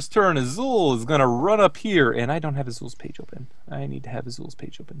Azul's first turn. Azul is going to run up here, and I don't have Azul's page open. I need to have Azul's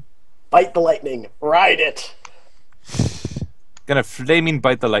page open. Bite the lightning. Ride it. Gonna flaming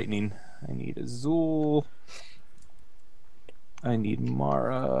bite the lightning. I need Azul. I need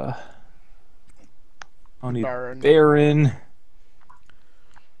Mara. I need Baron.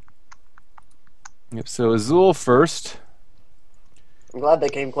 Yep, so Azul first. I'm glad they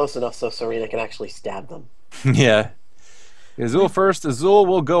came close enough so Surina can actually stab them. Yeah. Azul first. Azul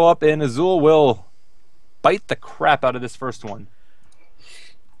will go up, and Azul will bite the crap out of this first one.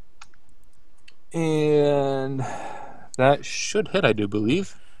 And that should hit, I do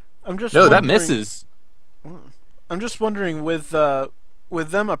believe. I'm just No, that wondering- misses. I'm just wondering, with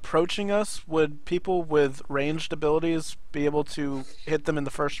them approaching us, would people with ranged abilities be able to hit them in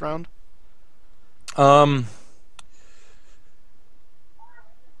the first round? I'm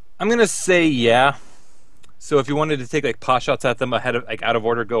gonna say yeah. So if you wanted to take like pot shots at them ahead of like out of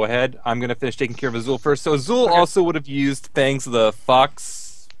order, go ahead. I'm gonna finish taking care of Azul first. So Azul also would have used Fangs of the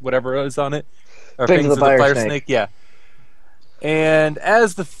Fox, whatever is on it, or Fangs of the Fire Snake. Yeah. And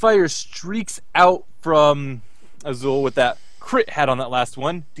as the fire streaks out from Azul with that crit hat on that last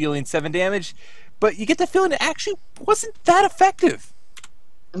one, dealing 7 damage, but you get the feeling it actually wasn't that effective.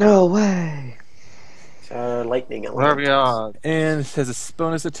 No way. Lightning Whatever elementals. you are. And it has a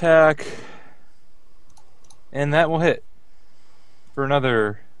bonus attack. And that will hit for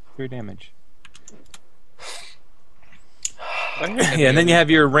another 3 damage. Yeah, and then you have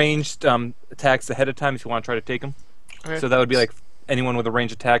your ranged attacks ahead of time if you want to try to take them. Okay. So that would be like anyone with a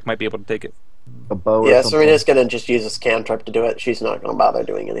ranged attack might be able to take it. A bow or Yeah, something. Serena's gonna just use a cantrip to do it. She's not gonna bother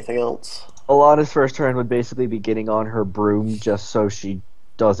doing anything else. Alana's first turn would basically be getting on her broom just so she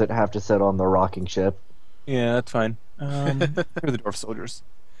doesn't have to sit on the rocking ship. Yeah, that's fine. Who are the dwarf soldiers?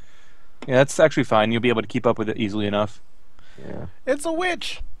 Yeah, that's actually fine. You'll be able to keep up with it easily enough. Yeah. It's a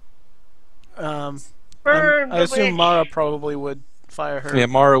witch. Burn I the assume witch. Mara probably would fire her. Yeah,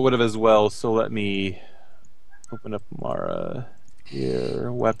 Mara would have as well. So let me open up Mara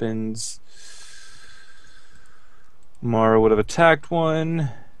here. Weapons. Mara would have attacked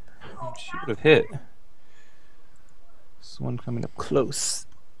one. She would have hit. This one coming up close.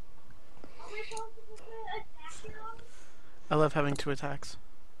 I love having 2 attacks.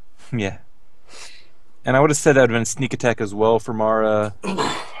 Yeah. And I would have said that would have been a sneak attack as well for Mara.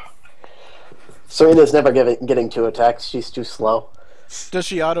 Serena's never getting 2 attacks. She's too slow. Does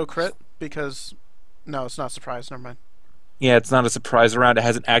she auto crit? Because no, it's not surprise. Never mind. Yeah, it's not a surprise round. It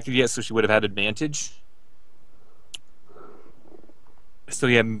hasn't acted yet, so she would have had advantage. So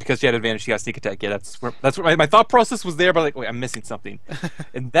yeah, because she had advantage, she got sneak attack. Yeah, that's where my thought process was there, but like, wait, I'm missing something,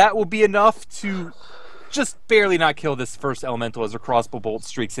 and that will be enough to just barely not kill this first elemental as her crossbow bolt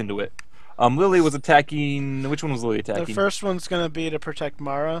streaks into it. Lily was attacking. Which one was Lily attacking? The first one's going to be to protect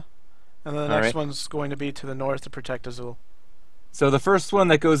Mara, and then the next right. one's going to be to the north to protect Azul. So the first one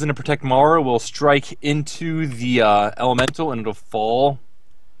that goes in to protect Mara will strike into the elemental, and it'll fall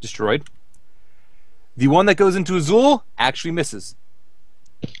destroyed. The one that goes into Azul actually misses.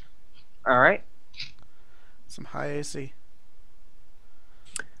 All right. Some high AC.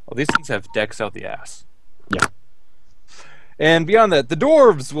 Well, these things have decks out the ass. Yeah. And beyond that, the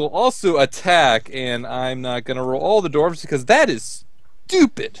dwarves will also attack, and I'm not going to roll all the dwarves because that is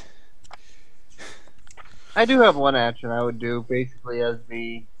stupid. I do have one action I would do, basically as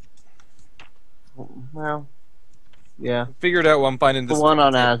the. Well, yeah. Figure it out while I'm finding this. The one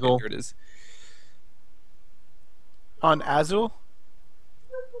on Azul. Here it is. On Azul,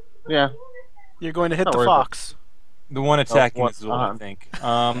 Yeah. you're going to hit Not the worth it. fox. The one attacking one- Azul, I think.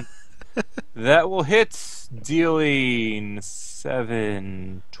 That will hit, dealing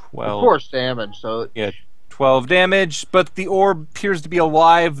 7, 12. Of course, damage. So Yeah, 12 damage, but the orb appears to be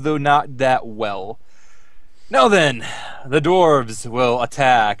alive, though not that well. Now then, the dwarves will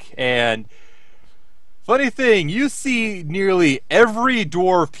attack, and funny thing, you see nearly every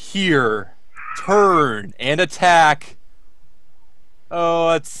dwarf here turn and attack. Oh,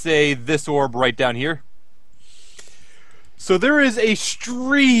 let's say this orb right down here. So there is a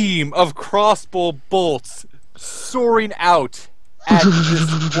stream of crossbow bolts soaring out at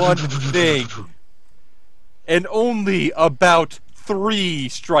this one thing. And only about 3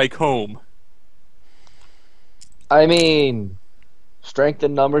 strike home. I mean, strength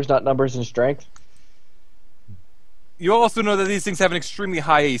in numbers, not numbers in strength. You also know that these things have an extremely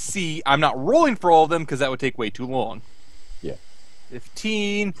high AC. I'm not rolling for all of them because that would take way too long. Yeah.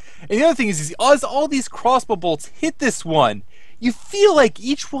 15. And the other thing is as all these crossbow bolts hit this one, you feel like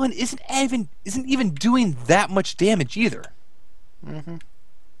each one isn't even doing that much damage either. Mm-hmm.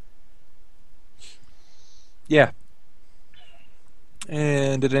 Yeah.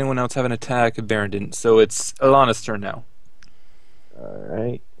 And did anyone else have an attack? Baron didn't. So it's Elana's turn now.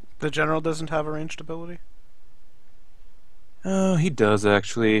 Alright. The general doesn't have a ranged ability. Oh, he does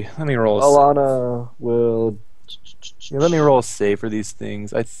actually. Let me roll. Alana will. Yeah, let me roll a save for these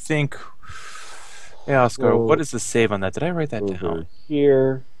things. I think. Yeah, Oscar, Well, what is the save on that? Did I write that Over down?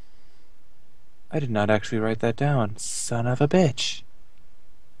 here. I did not actually write that down. Son of a bitch.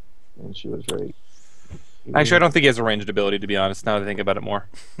 And she was right. Actually, I don't think he has a ranged ability, to be honest, now that I think about it more.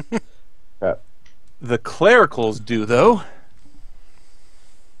 Crap. The clericals do, though.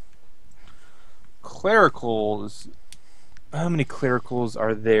 Clericals. How many clericals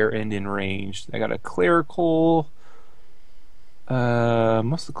are there and in range? I got a clerical.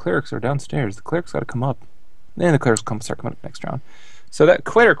 Most of the clerics are downstairs. The clerics got to come up. Then the clerics start coming up next round. So that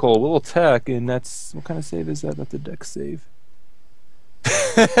clerical will attack, and that's... What kind of save is that? That's a dex save.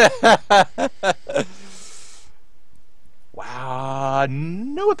 Wow.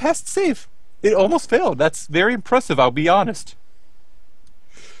 No, it passed the save. It almost failed. That's very impressive, I'll be honest.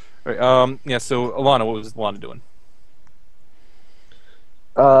 All right, yeah, so Elana, what was Elana doing?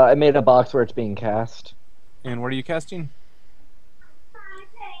 I made a box where it's being cast. And what are you casting?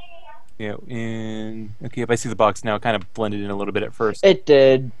 Yeah, okay, if I see the box now, it kind of blended in a little bit at first. It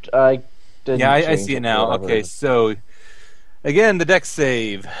did. I didn't. Yeah, I change see it now. whatever. Okay, so again, the dex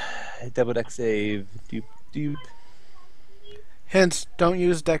save. Double dex save. Doop, doop. Hint, don't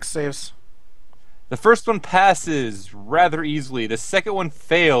use dex saves. The first one passes rather easily. The second one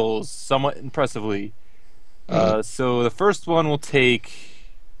fails somewhat impressively. So the first one will take...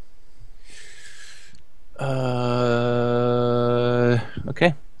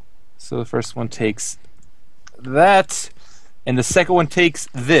 okay. So the first one takes that, and the second one takes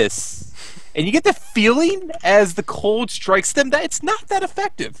this. And you get the feeling as the cold strikes them that it's not that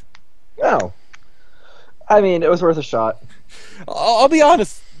effective. No. I mean, it was worth a shot. I'll be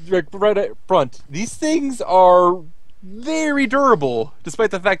honest, Rick, right up front. These things are very durable,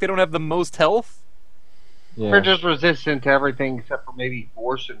 despite the fact they don't have the most health. Yeah. They're just resistant to everything except for maybe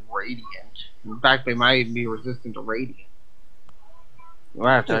Force and Radiant. In fact, they might even be resistant to Radiant. We'll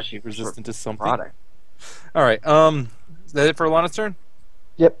have to actually Resistant to something. product. All right. Is that it for Alana's turn?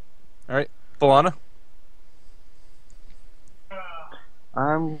 Yep. All right, Falana.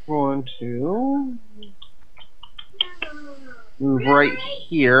 I'm going to move right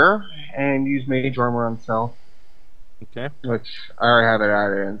here and use Mage Armor on self, Okay. which I already have it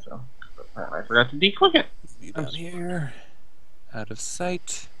added in, so I forgot to declick it. Down here, out of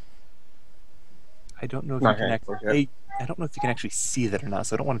sight. I don't know if Not you can here, actually. I don't know if you can actually see that or not,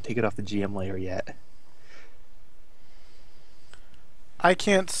 so I don't want to take it off the GM layer yet. I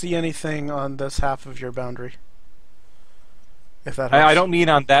can't see anything on this half of your boundary. If that helps. I don't mean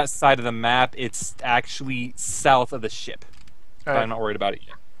on that side of the map. It's actually south of the ship. But Alright. I'm not worried about it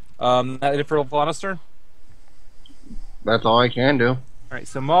yet. That it for Falana's turn? That's all I can do. Alright,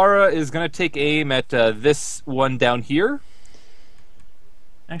 so Mara is going to take aim at this one down here.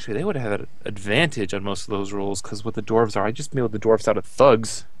 Actually, they would have had an advantage on most of those rolls, because what the dwarves are, I just made the dwarves out of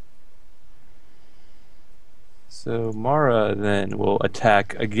thugs. So Mara then will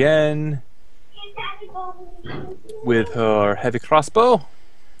attack again with her heavy crossbow.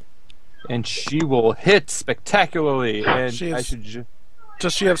 And she will hit spectacularly. And She I is- should...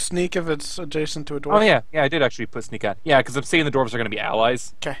 Does she have sneak if it's adjacent to a dwarf? Oh, yeah. Yeah, I did actually put sneak on. Yeah, because I'm saying the dwarves are going to be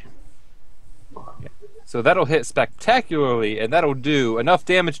allies. Okay. So that'll hit spectacularly, and that'll do enough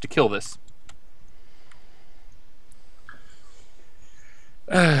damage to kill this.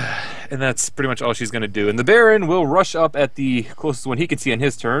 And that's pretty much all she's going to do. And the Baron will rush up at the closest one he can see on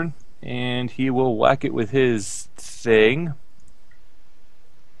his turn, and he will whack it with his thing.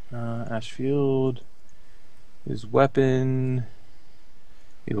 Ashfield, his weapon.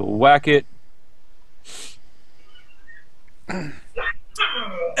 He will whack it. And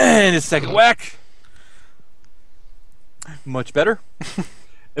his second whack. Much better.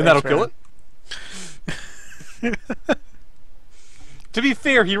 And that'll kill it. To be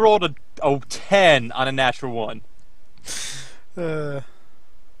fair, he rolled a 10 on a natural 1.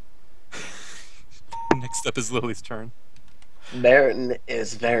 Next up is Lily's turn. Baron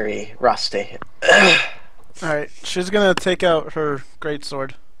is very rusty. Alright, she's gonna take out her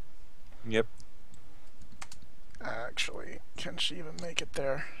greatsword. Yep. Actually, can she even make it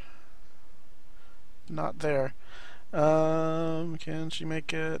there? Not there. Can she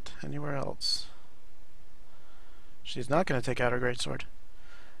make it anywhere else? She's not going to take out her greatsword.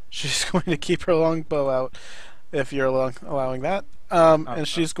 She's going to keep her longbow out, if you're allowing that. And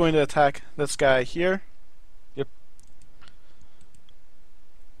she's going to attack this guy here. Yep.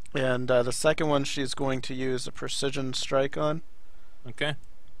 And the second one she's going to use a precision strike on. Okay.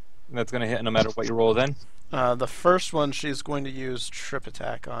 And that's going to hit no matter what you roll then. The first one she's going to use trip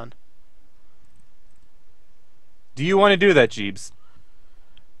attack on. Do you want to do that, Jeebs?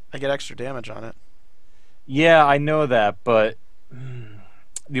 I get extra damage on it. Yeah, I know that, but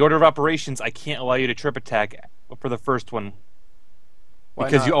the order of operations, I can't allow you to trip attack for the first one. Why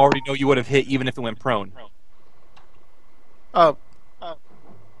Because not? you already know you would have hit even if it went prone. Oh.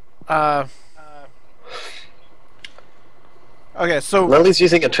 Okay, so Lily's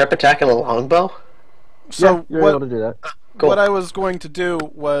using a trip attack and a longbow? so yeah, you're what able to do that. Cool. what I was going to do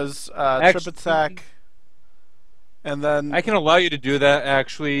was trip Actually- attack, and then I can allow you to do that,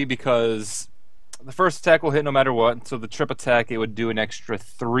 actually, because the first attack will hit no matter what. So the trip attack, it would do an extra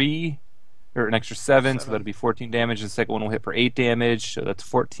 3, or an extra 7, so that'd be 14 damage. The second one will hit for 8 damage, so that's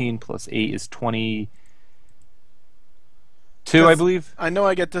 14 plus 8 is 22, I That's- believe. I know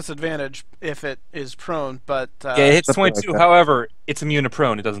I get disadvantage if it is prone, but Yeah, it hits something like 22. that. However, it's immune to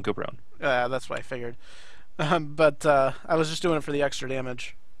prone. It doesn't go prone. that's what I figured. But I was just doing it for the extra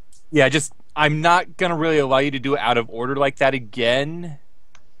damage. Yeah, I'm not gonna really allow you to do it out of order like that again.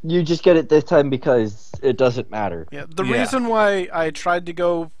 You just get it this time because it doesn't matter. Yeah, the Yeah. reason why I tried to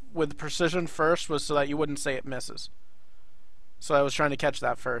go with precision first was so that you wouldn't say it misses. So I was trying to catch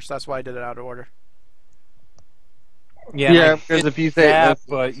that first. That's why I did it out of order. Yeah, Yeah, I because get if you say that, this-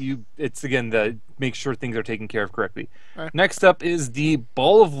 but it's again the make sure things are taken care of correctly. Alright. Next up is the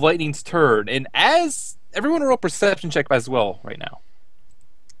Ball of Lightning's turn, and as everyone roll perception check as well right now.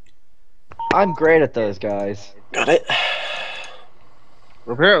 I'm great at those, guys. Got it.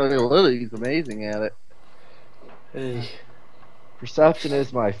 Apparently, Lily's amazing at it. Hey. Perception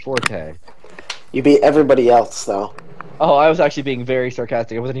is my forte. You beat everybody else, though. Oh, I was actually being very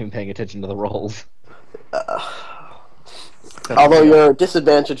sarcastic. I wasn't even paying attention to the rolls. Although your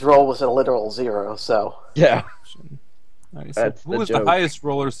disadvantage roll was a literal 0, so. Yeah. Alright, so That's who the was joke. the highest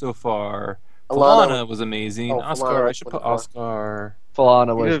roller so far? Alana. Falana was amazing. Oh, Oscar, Falana I was should put 24. Oscar. Falana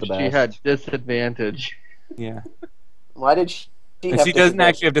Even was if the she best. had disadvantage. Yeah. Why did she And have she doesn't disadvantage?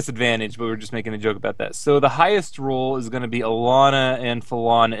 actually have disadvantage, but we were just making a joke about that. So the highest roll is going to be Elana and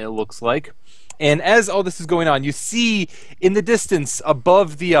Falana, it looks like. And as all this is going on, you see in the distance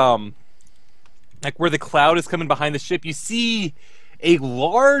above the like where the cloud is coming behind the ship, you see a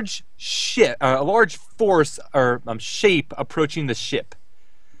large ship, a large force or shape approaching the ship.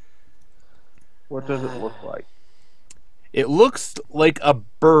 What does it look like? It looks like a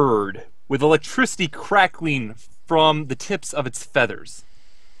bird with electricity crackling from the tips of its feathers.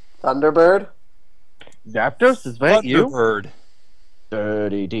 Thunderbird? Zapdos, is that you? Thunderbird.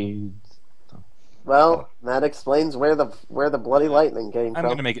 Dirty dudes. Well, that explains where the bloody lightning came I'm from.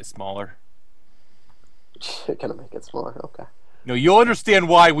 going to make it smaller. You're gonna make it smaller, okay. No, you'll understand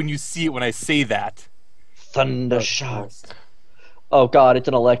why when you see it when I say that. Thundershock. Oh god, it's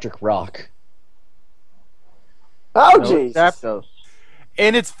an electric rock. Oh, No, jeez! it's Zapdos.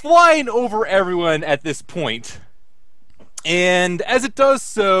 And it's flying over everyone at this point. And as it does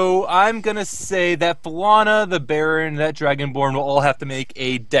so, I'm going to say that Falana, the Baron, that Dragonborn will all have to make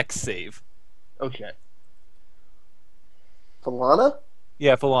a dex save. Okay. Falana?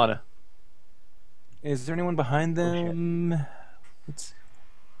 Yeah, Falana. Is there anyone behind them? It's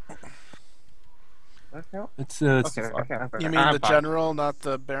it's Okay, too far. You mean the general, not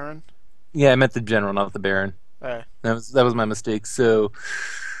the baron? Yeah, I meant the general, not the Baron. Alright. That was my mistake. So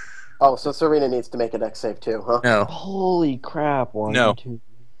Oh, so Surina needs to make a dex save too, huh? no. Holy crap! One, No. 2,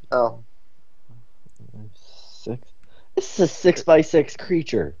 Oh. 6. This is a 6x6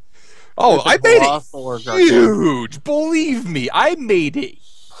 creature. Oh, It's a I made colossal or it gargantuan. huge. Believe me, I made it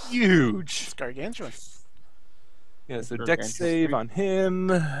huge. It's gargantuan. Yeah, so Sure, dex Gantus save three. on him,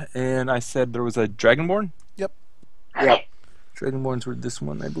 and I said there was a Dragonborn. Yep. Dragonborns were this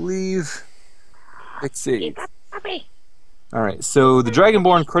one, I believe. Dex save. All right, so the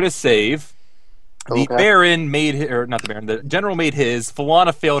Dragonborn crit a save. The Okay. Baron made his, or not the Baron, the General made his.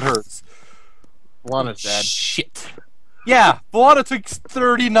 Falana failed hers. Lana's dead. Shit. Yeah, Falana took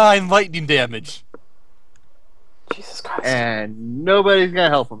 39 lightning damage. Jesus Christ. And nobody's gonna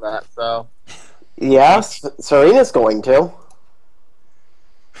help with that, so. Yes, Serina's going to.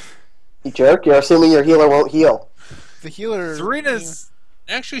 You jerk, you're assuming your healer won't heal. The healer. Serena's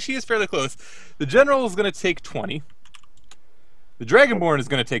actually she is fairly close. The General is going to take 20. The Dragonborn is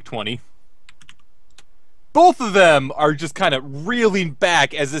going to take 20. Both of them are just kind of reeling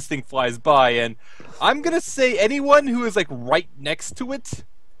back as this thing flies by, and I'm going to say anyone who is like right next to it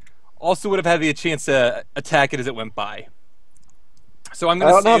also would have had the chance to attack it as it went by. So I'm I going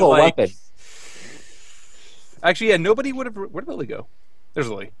to don't say have a like weapon. actually, yeah, nobody would have. Where did Lily go? There's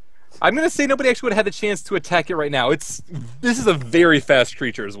Lily. I'm going to say nobody actually would have had the chance to attack it right now. This is a very fast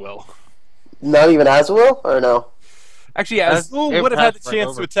creature as well. Not even Azul, or no? Actually, yeah, That's- Azul it would have had the passed right chance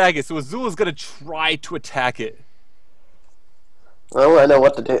over. to attack it, so Azul is going to try to attack it. Oh, I know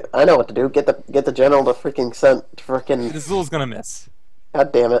what to do. I know what to do. Get the general to freaking send freaking. Azul's going to miss.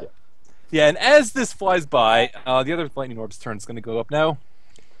 God damn it! Yeah, and as this flies by, the other lightning orb's turn is going to go up now.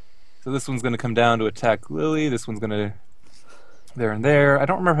 So this one's going to come down to attack Lily. This one's going to there and there. I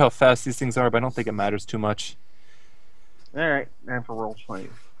don't remember how fast these things are, but I don't think it matters too much. Alright, and for roll 20.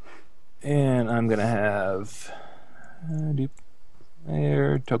 And I'm going to have deep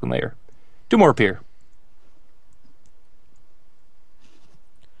layer, token layer. 2 more appear.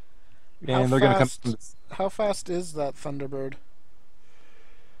 And they're going to come. How fast is that Thunderbird?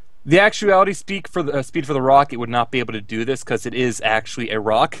 The actuality speed for the rock, it would not be able to do this because it is actually a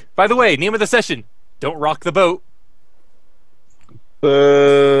rock. By the way, name of the session: Don't rock the boat.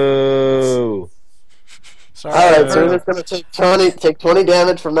 Boo! Sorry. All right, Serena's gonna take 20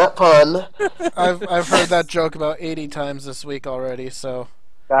 damage from that pun. I've heard that joke about 80 times this week already, so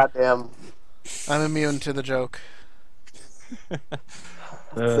Goddamn. I'm immune to the joke.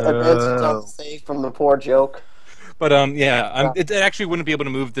 Advantage on the save from the poor joke. But yeah, it actually wouldn't be able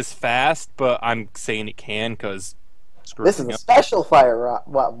to move this fast, but I'm saying it can because This is a special fire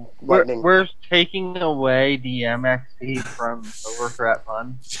lightning. We're taking away the MXP from Over that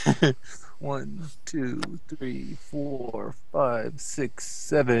fun. 1, 2, 3, 4, 5, 6,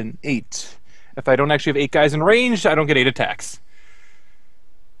 7, 8. If I don't actually have 8 guys in range, I don't get 8 attacks.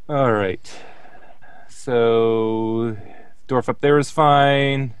 All right. So dwarf up there is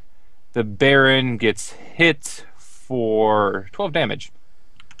fine. The Baron gets hit for 12 damage.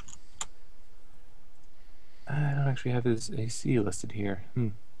 I don't actually have his AC listed here.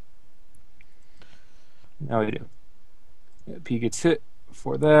 Now I do. Yep, he gets hit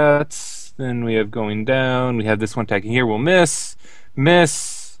For that, then we have going down. We have this one attacking here. We'll miss.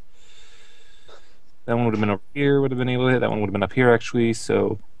 Miss. That one would have been over here. Would have been able to hit. That one would have been up here, actually.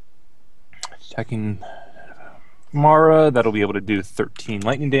 So, attacking Mara. That'll be able to do 13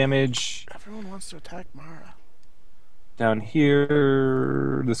 lightning damage. Everyone wants to attack Mara. Down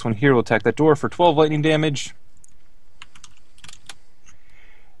here, this one here will attack that door for 12 lightning damage.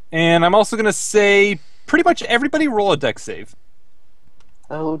 And I'm also going to say pretty much everybody roll a dex save.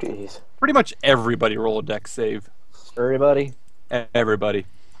 Oh, jeez. Pretty much everybody roll a dex save. Everybody. Everybody.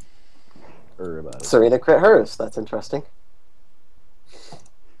 Everybody. Serena crit hers. That's interesting.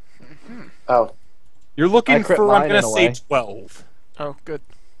 Oh, You're looking I crit for, I'm mine going to in a say way. 12. Oh, good.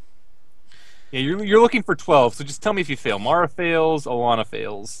 Yeah, you're looking for 12, so just tell me if you fail. Mara fails, Elana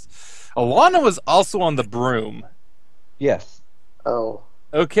fails. Elana was also on the broom. Yes. oh.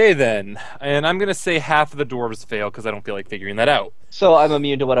 Okay, then. And I'm going to say half of the dwarves fail because I don't feel like figuring that out. So I'm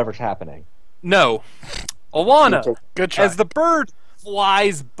immune to whatever's happening. No. Alana, You take- Good try. as the bird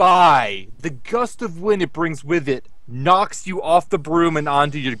flies by, the gust of wind it brings with it knocks you off the broom and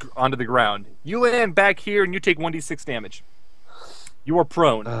onto the ground. You land back here and you take 1d6 damage. You are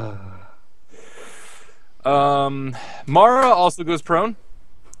prone. Mara also goes prone,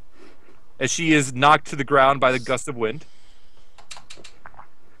 as she is knocked to the ground by the gust of wind.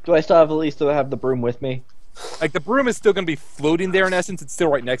 Do I still have at least have the broom with me? Like, the broom is still going to be floating there in essence. It's still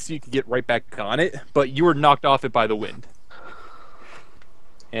right next to you. You can get right back on it, but you were knocked off it by the wind.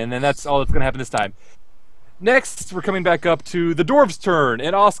 And then that's all that's going to happen this time. Next, we're coming back up to the dwarves' turn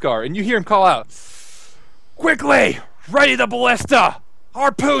and Oscar, and you hear him call out, "Quickly! Ready the ballista!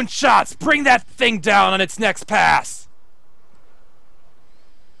 Harpoon shots! Bring that thing down on its next pass!"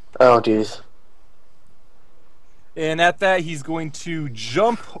 Oh, jeez. And at that, he's going to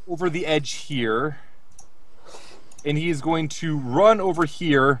jump over the edge here. And he is going to run over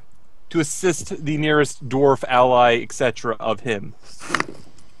here to assist the nearest dwarf ally, etc. of him.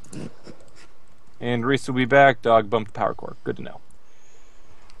 And Reese will be back. Dog bumped power core. Good to know.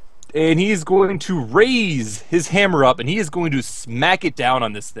 And he's going to raise his hammer up, and he is going to smack it down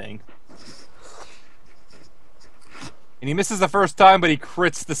on this thing. And he misses the first time, but he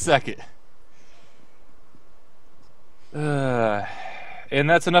crits the second. And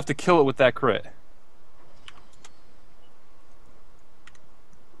that's enough to kill it with that crit.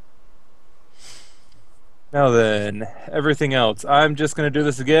 Now then, everything else. I'm just going to do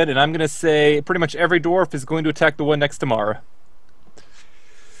this again, and I'm going to say pretty much every dwarf is going to attack the one next to Mara.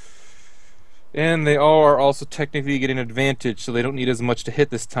 And they all are also technically getting an advantage, so they don't need as much to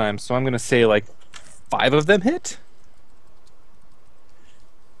hit this time. So I'm going to say, like, 5 of them hit?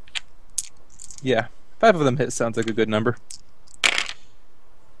 Yeah, 5 of them hit sounds like a good number.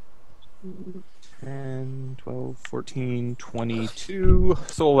 10, 12, 14, 22,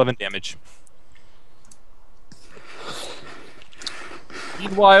 so 11 damage.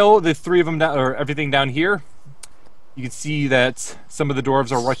 Meanwhile, the 3 of them down, or everything down here, you can see that some of the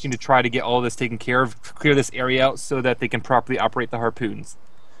dwarves are rushing to try to get all this taken care of, clear this area out so that they can properly operate the harpoons.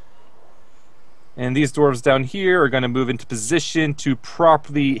 And these dwarves down here are going to move into position to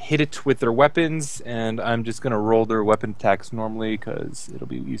properly hit it with their weapons, and I'm just going to roll their weapon attacks normally because it'll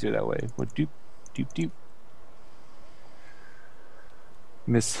be easier that way. What, doop, doop, doop.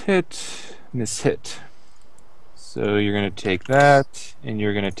 Miss hit, miss hit. So you're going to take that, and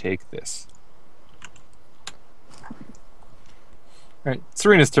you're going to take this. Alright,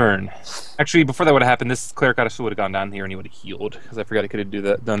 Serena's turn. Actually, before that would have happened, this cleric actually would have gone down here and he would have healed, because I forgot he could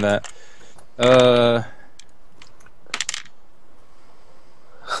have done that.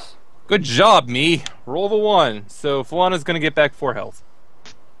 Good job, me. Roll the 1. So Falana's going to get back 4 health.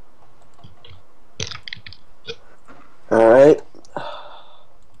 Alright.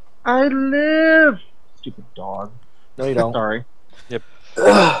 I live! Stupid dog. No, you don't. Sorry.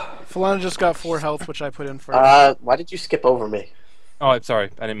 Falana just got 4 health, which I put in for Why did you skip over me? Oh, I'm sorry.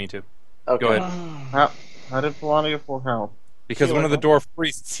 I didn't mean to. Okay. Go ahead. How did Falana get full health? Because Heal one her, of the dwarf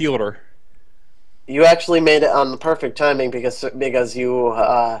priests healed her. You actually made it on the perfect timing because you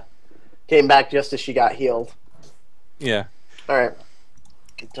came back just as she got healed. Yeah. Alright.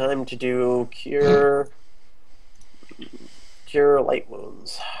 Time to do cure light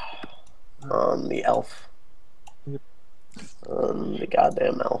wounds on the elf. Yep. On the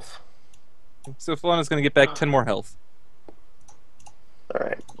goddamn elf. So Falana's going to get back 10 more health.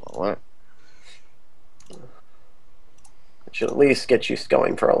 Alright. What? It should at least get you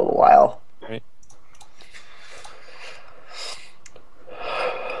going for a little while. Right.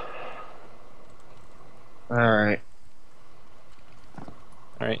 Alright.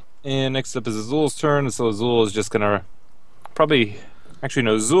 Alright. And next up is Azul's turn. So Azul is just going to probably Actually,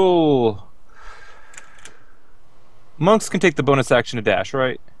 no. Zul. Monks can take the bonus action to dash,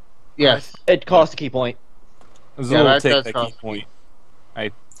 right? Yes. It costs a key point. Zul Yeah, will that take does that cost key point.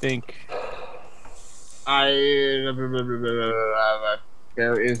 I think.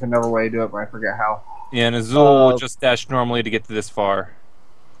 There is another way to do it, but I forget how. Yeah, and Azul will just dash normally to get to this far.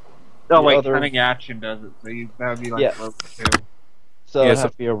 No, The wait, other- cunning action does it, so that would be like Yeah. rogue too. So Yeah, it'd so-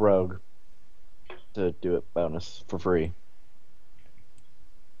 have to be a rogue to do it bonus for free.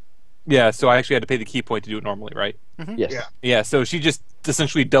 Yeah, so I actually had to pay the key point to do it normally, right? Yes. Yeah. Yeah, so she just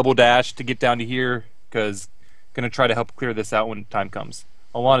essentially double dashed to get down to here, because gonna try to help clear this out when time comes.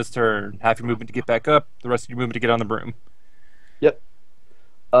 Alana's turn. Half your movement to get back up, the rest of your movement to get on the broom. Yep.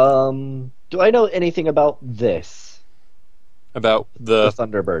 Do I know anything about this? About The the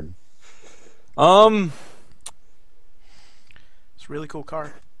Thunderbird. It's a really cool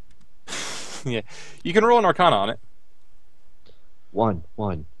car. yeah, you can roll an Arcana on it. One.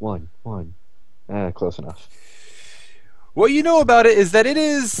 Close enough. What you know about it is that it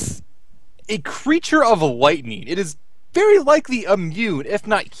is a creature of lightning. It is very likely immune, if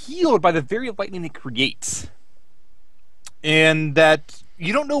not healed, by the very lightning it creates. And that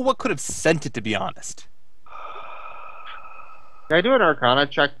you don't know what could have sent it, to be honest. Can I do an Arcana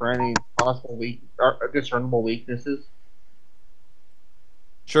check for any possible discernible weaknesses?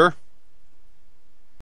 Sure.